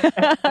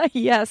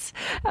 Yes.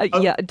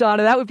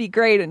 Donna, that would be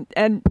great.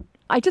 And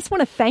I just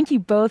want to thank you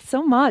both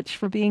so much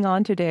for being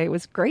on today. It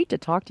was great to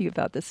talk to you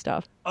about this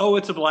stuff. Oh,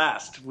 it's a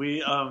blast.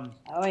 We I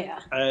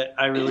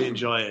really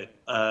enjoy it.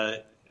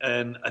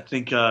 And I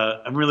think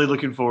I'm really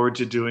looking forward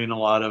to doing a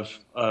lot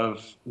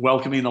of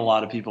welcoming a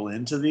lot of people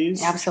into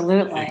these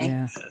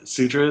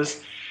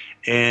sutras,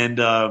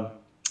 and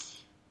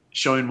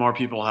showing more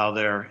people how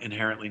they're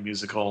inherently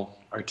musical,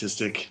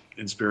 artistic,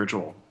 and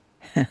spiritual.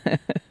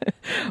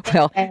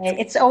 Well,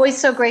 it's always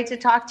so great to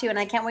talk to you, and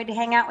I can't wait to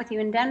hang out with you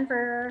in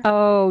Denver.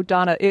 Oh,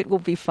 Donna, it will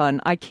be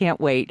fun. I can't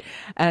wait.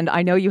 And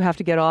I know you have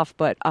to get off,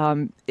 but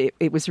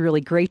it was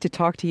really great to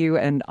talk to you,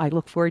 and I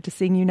look forward to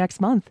seeing you next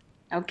month.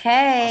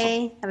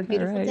 Okay. Awesome. Have a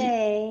beautiful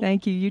day.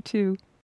 Thank you. You too.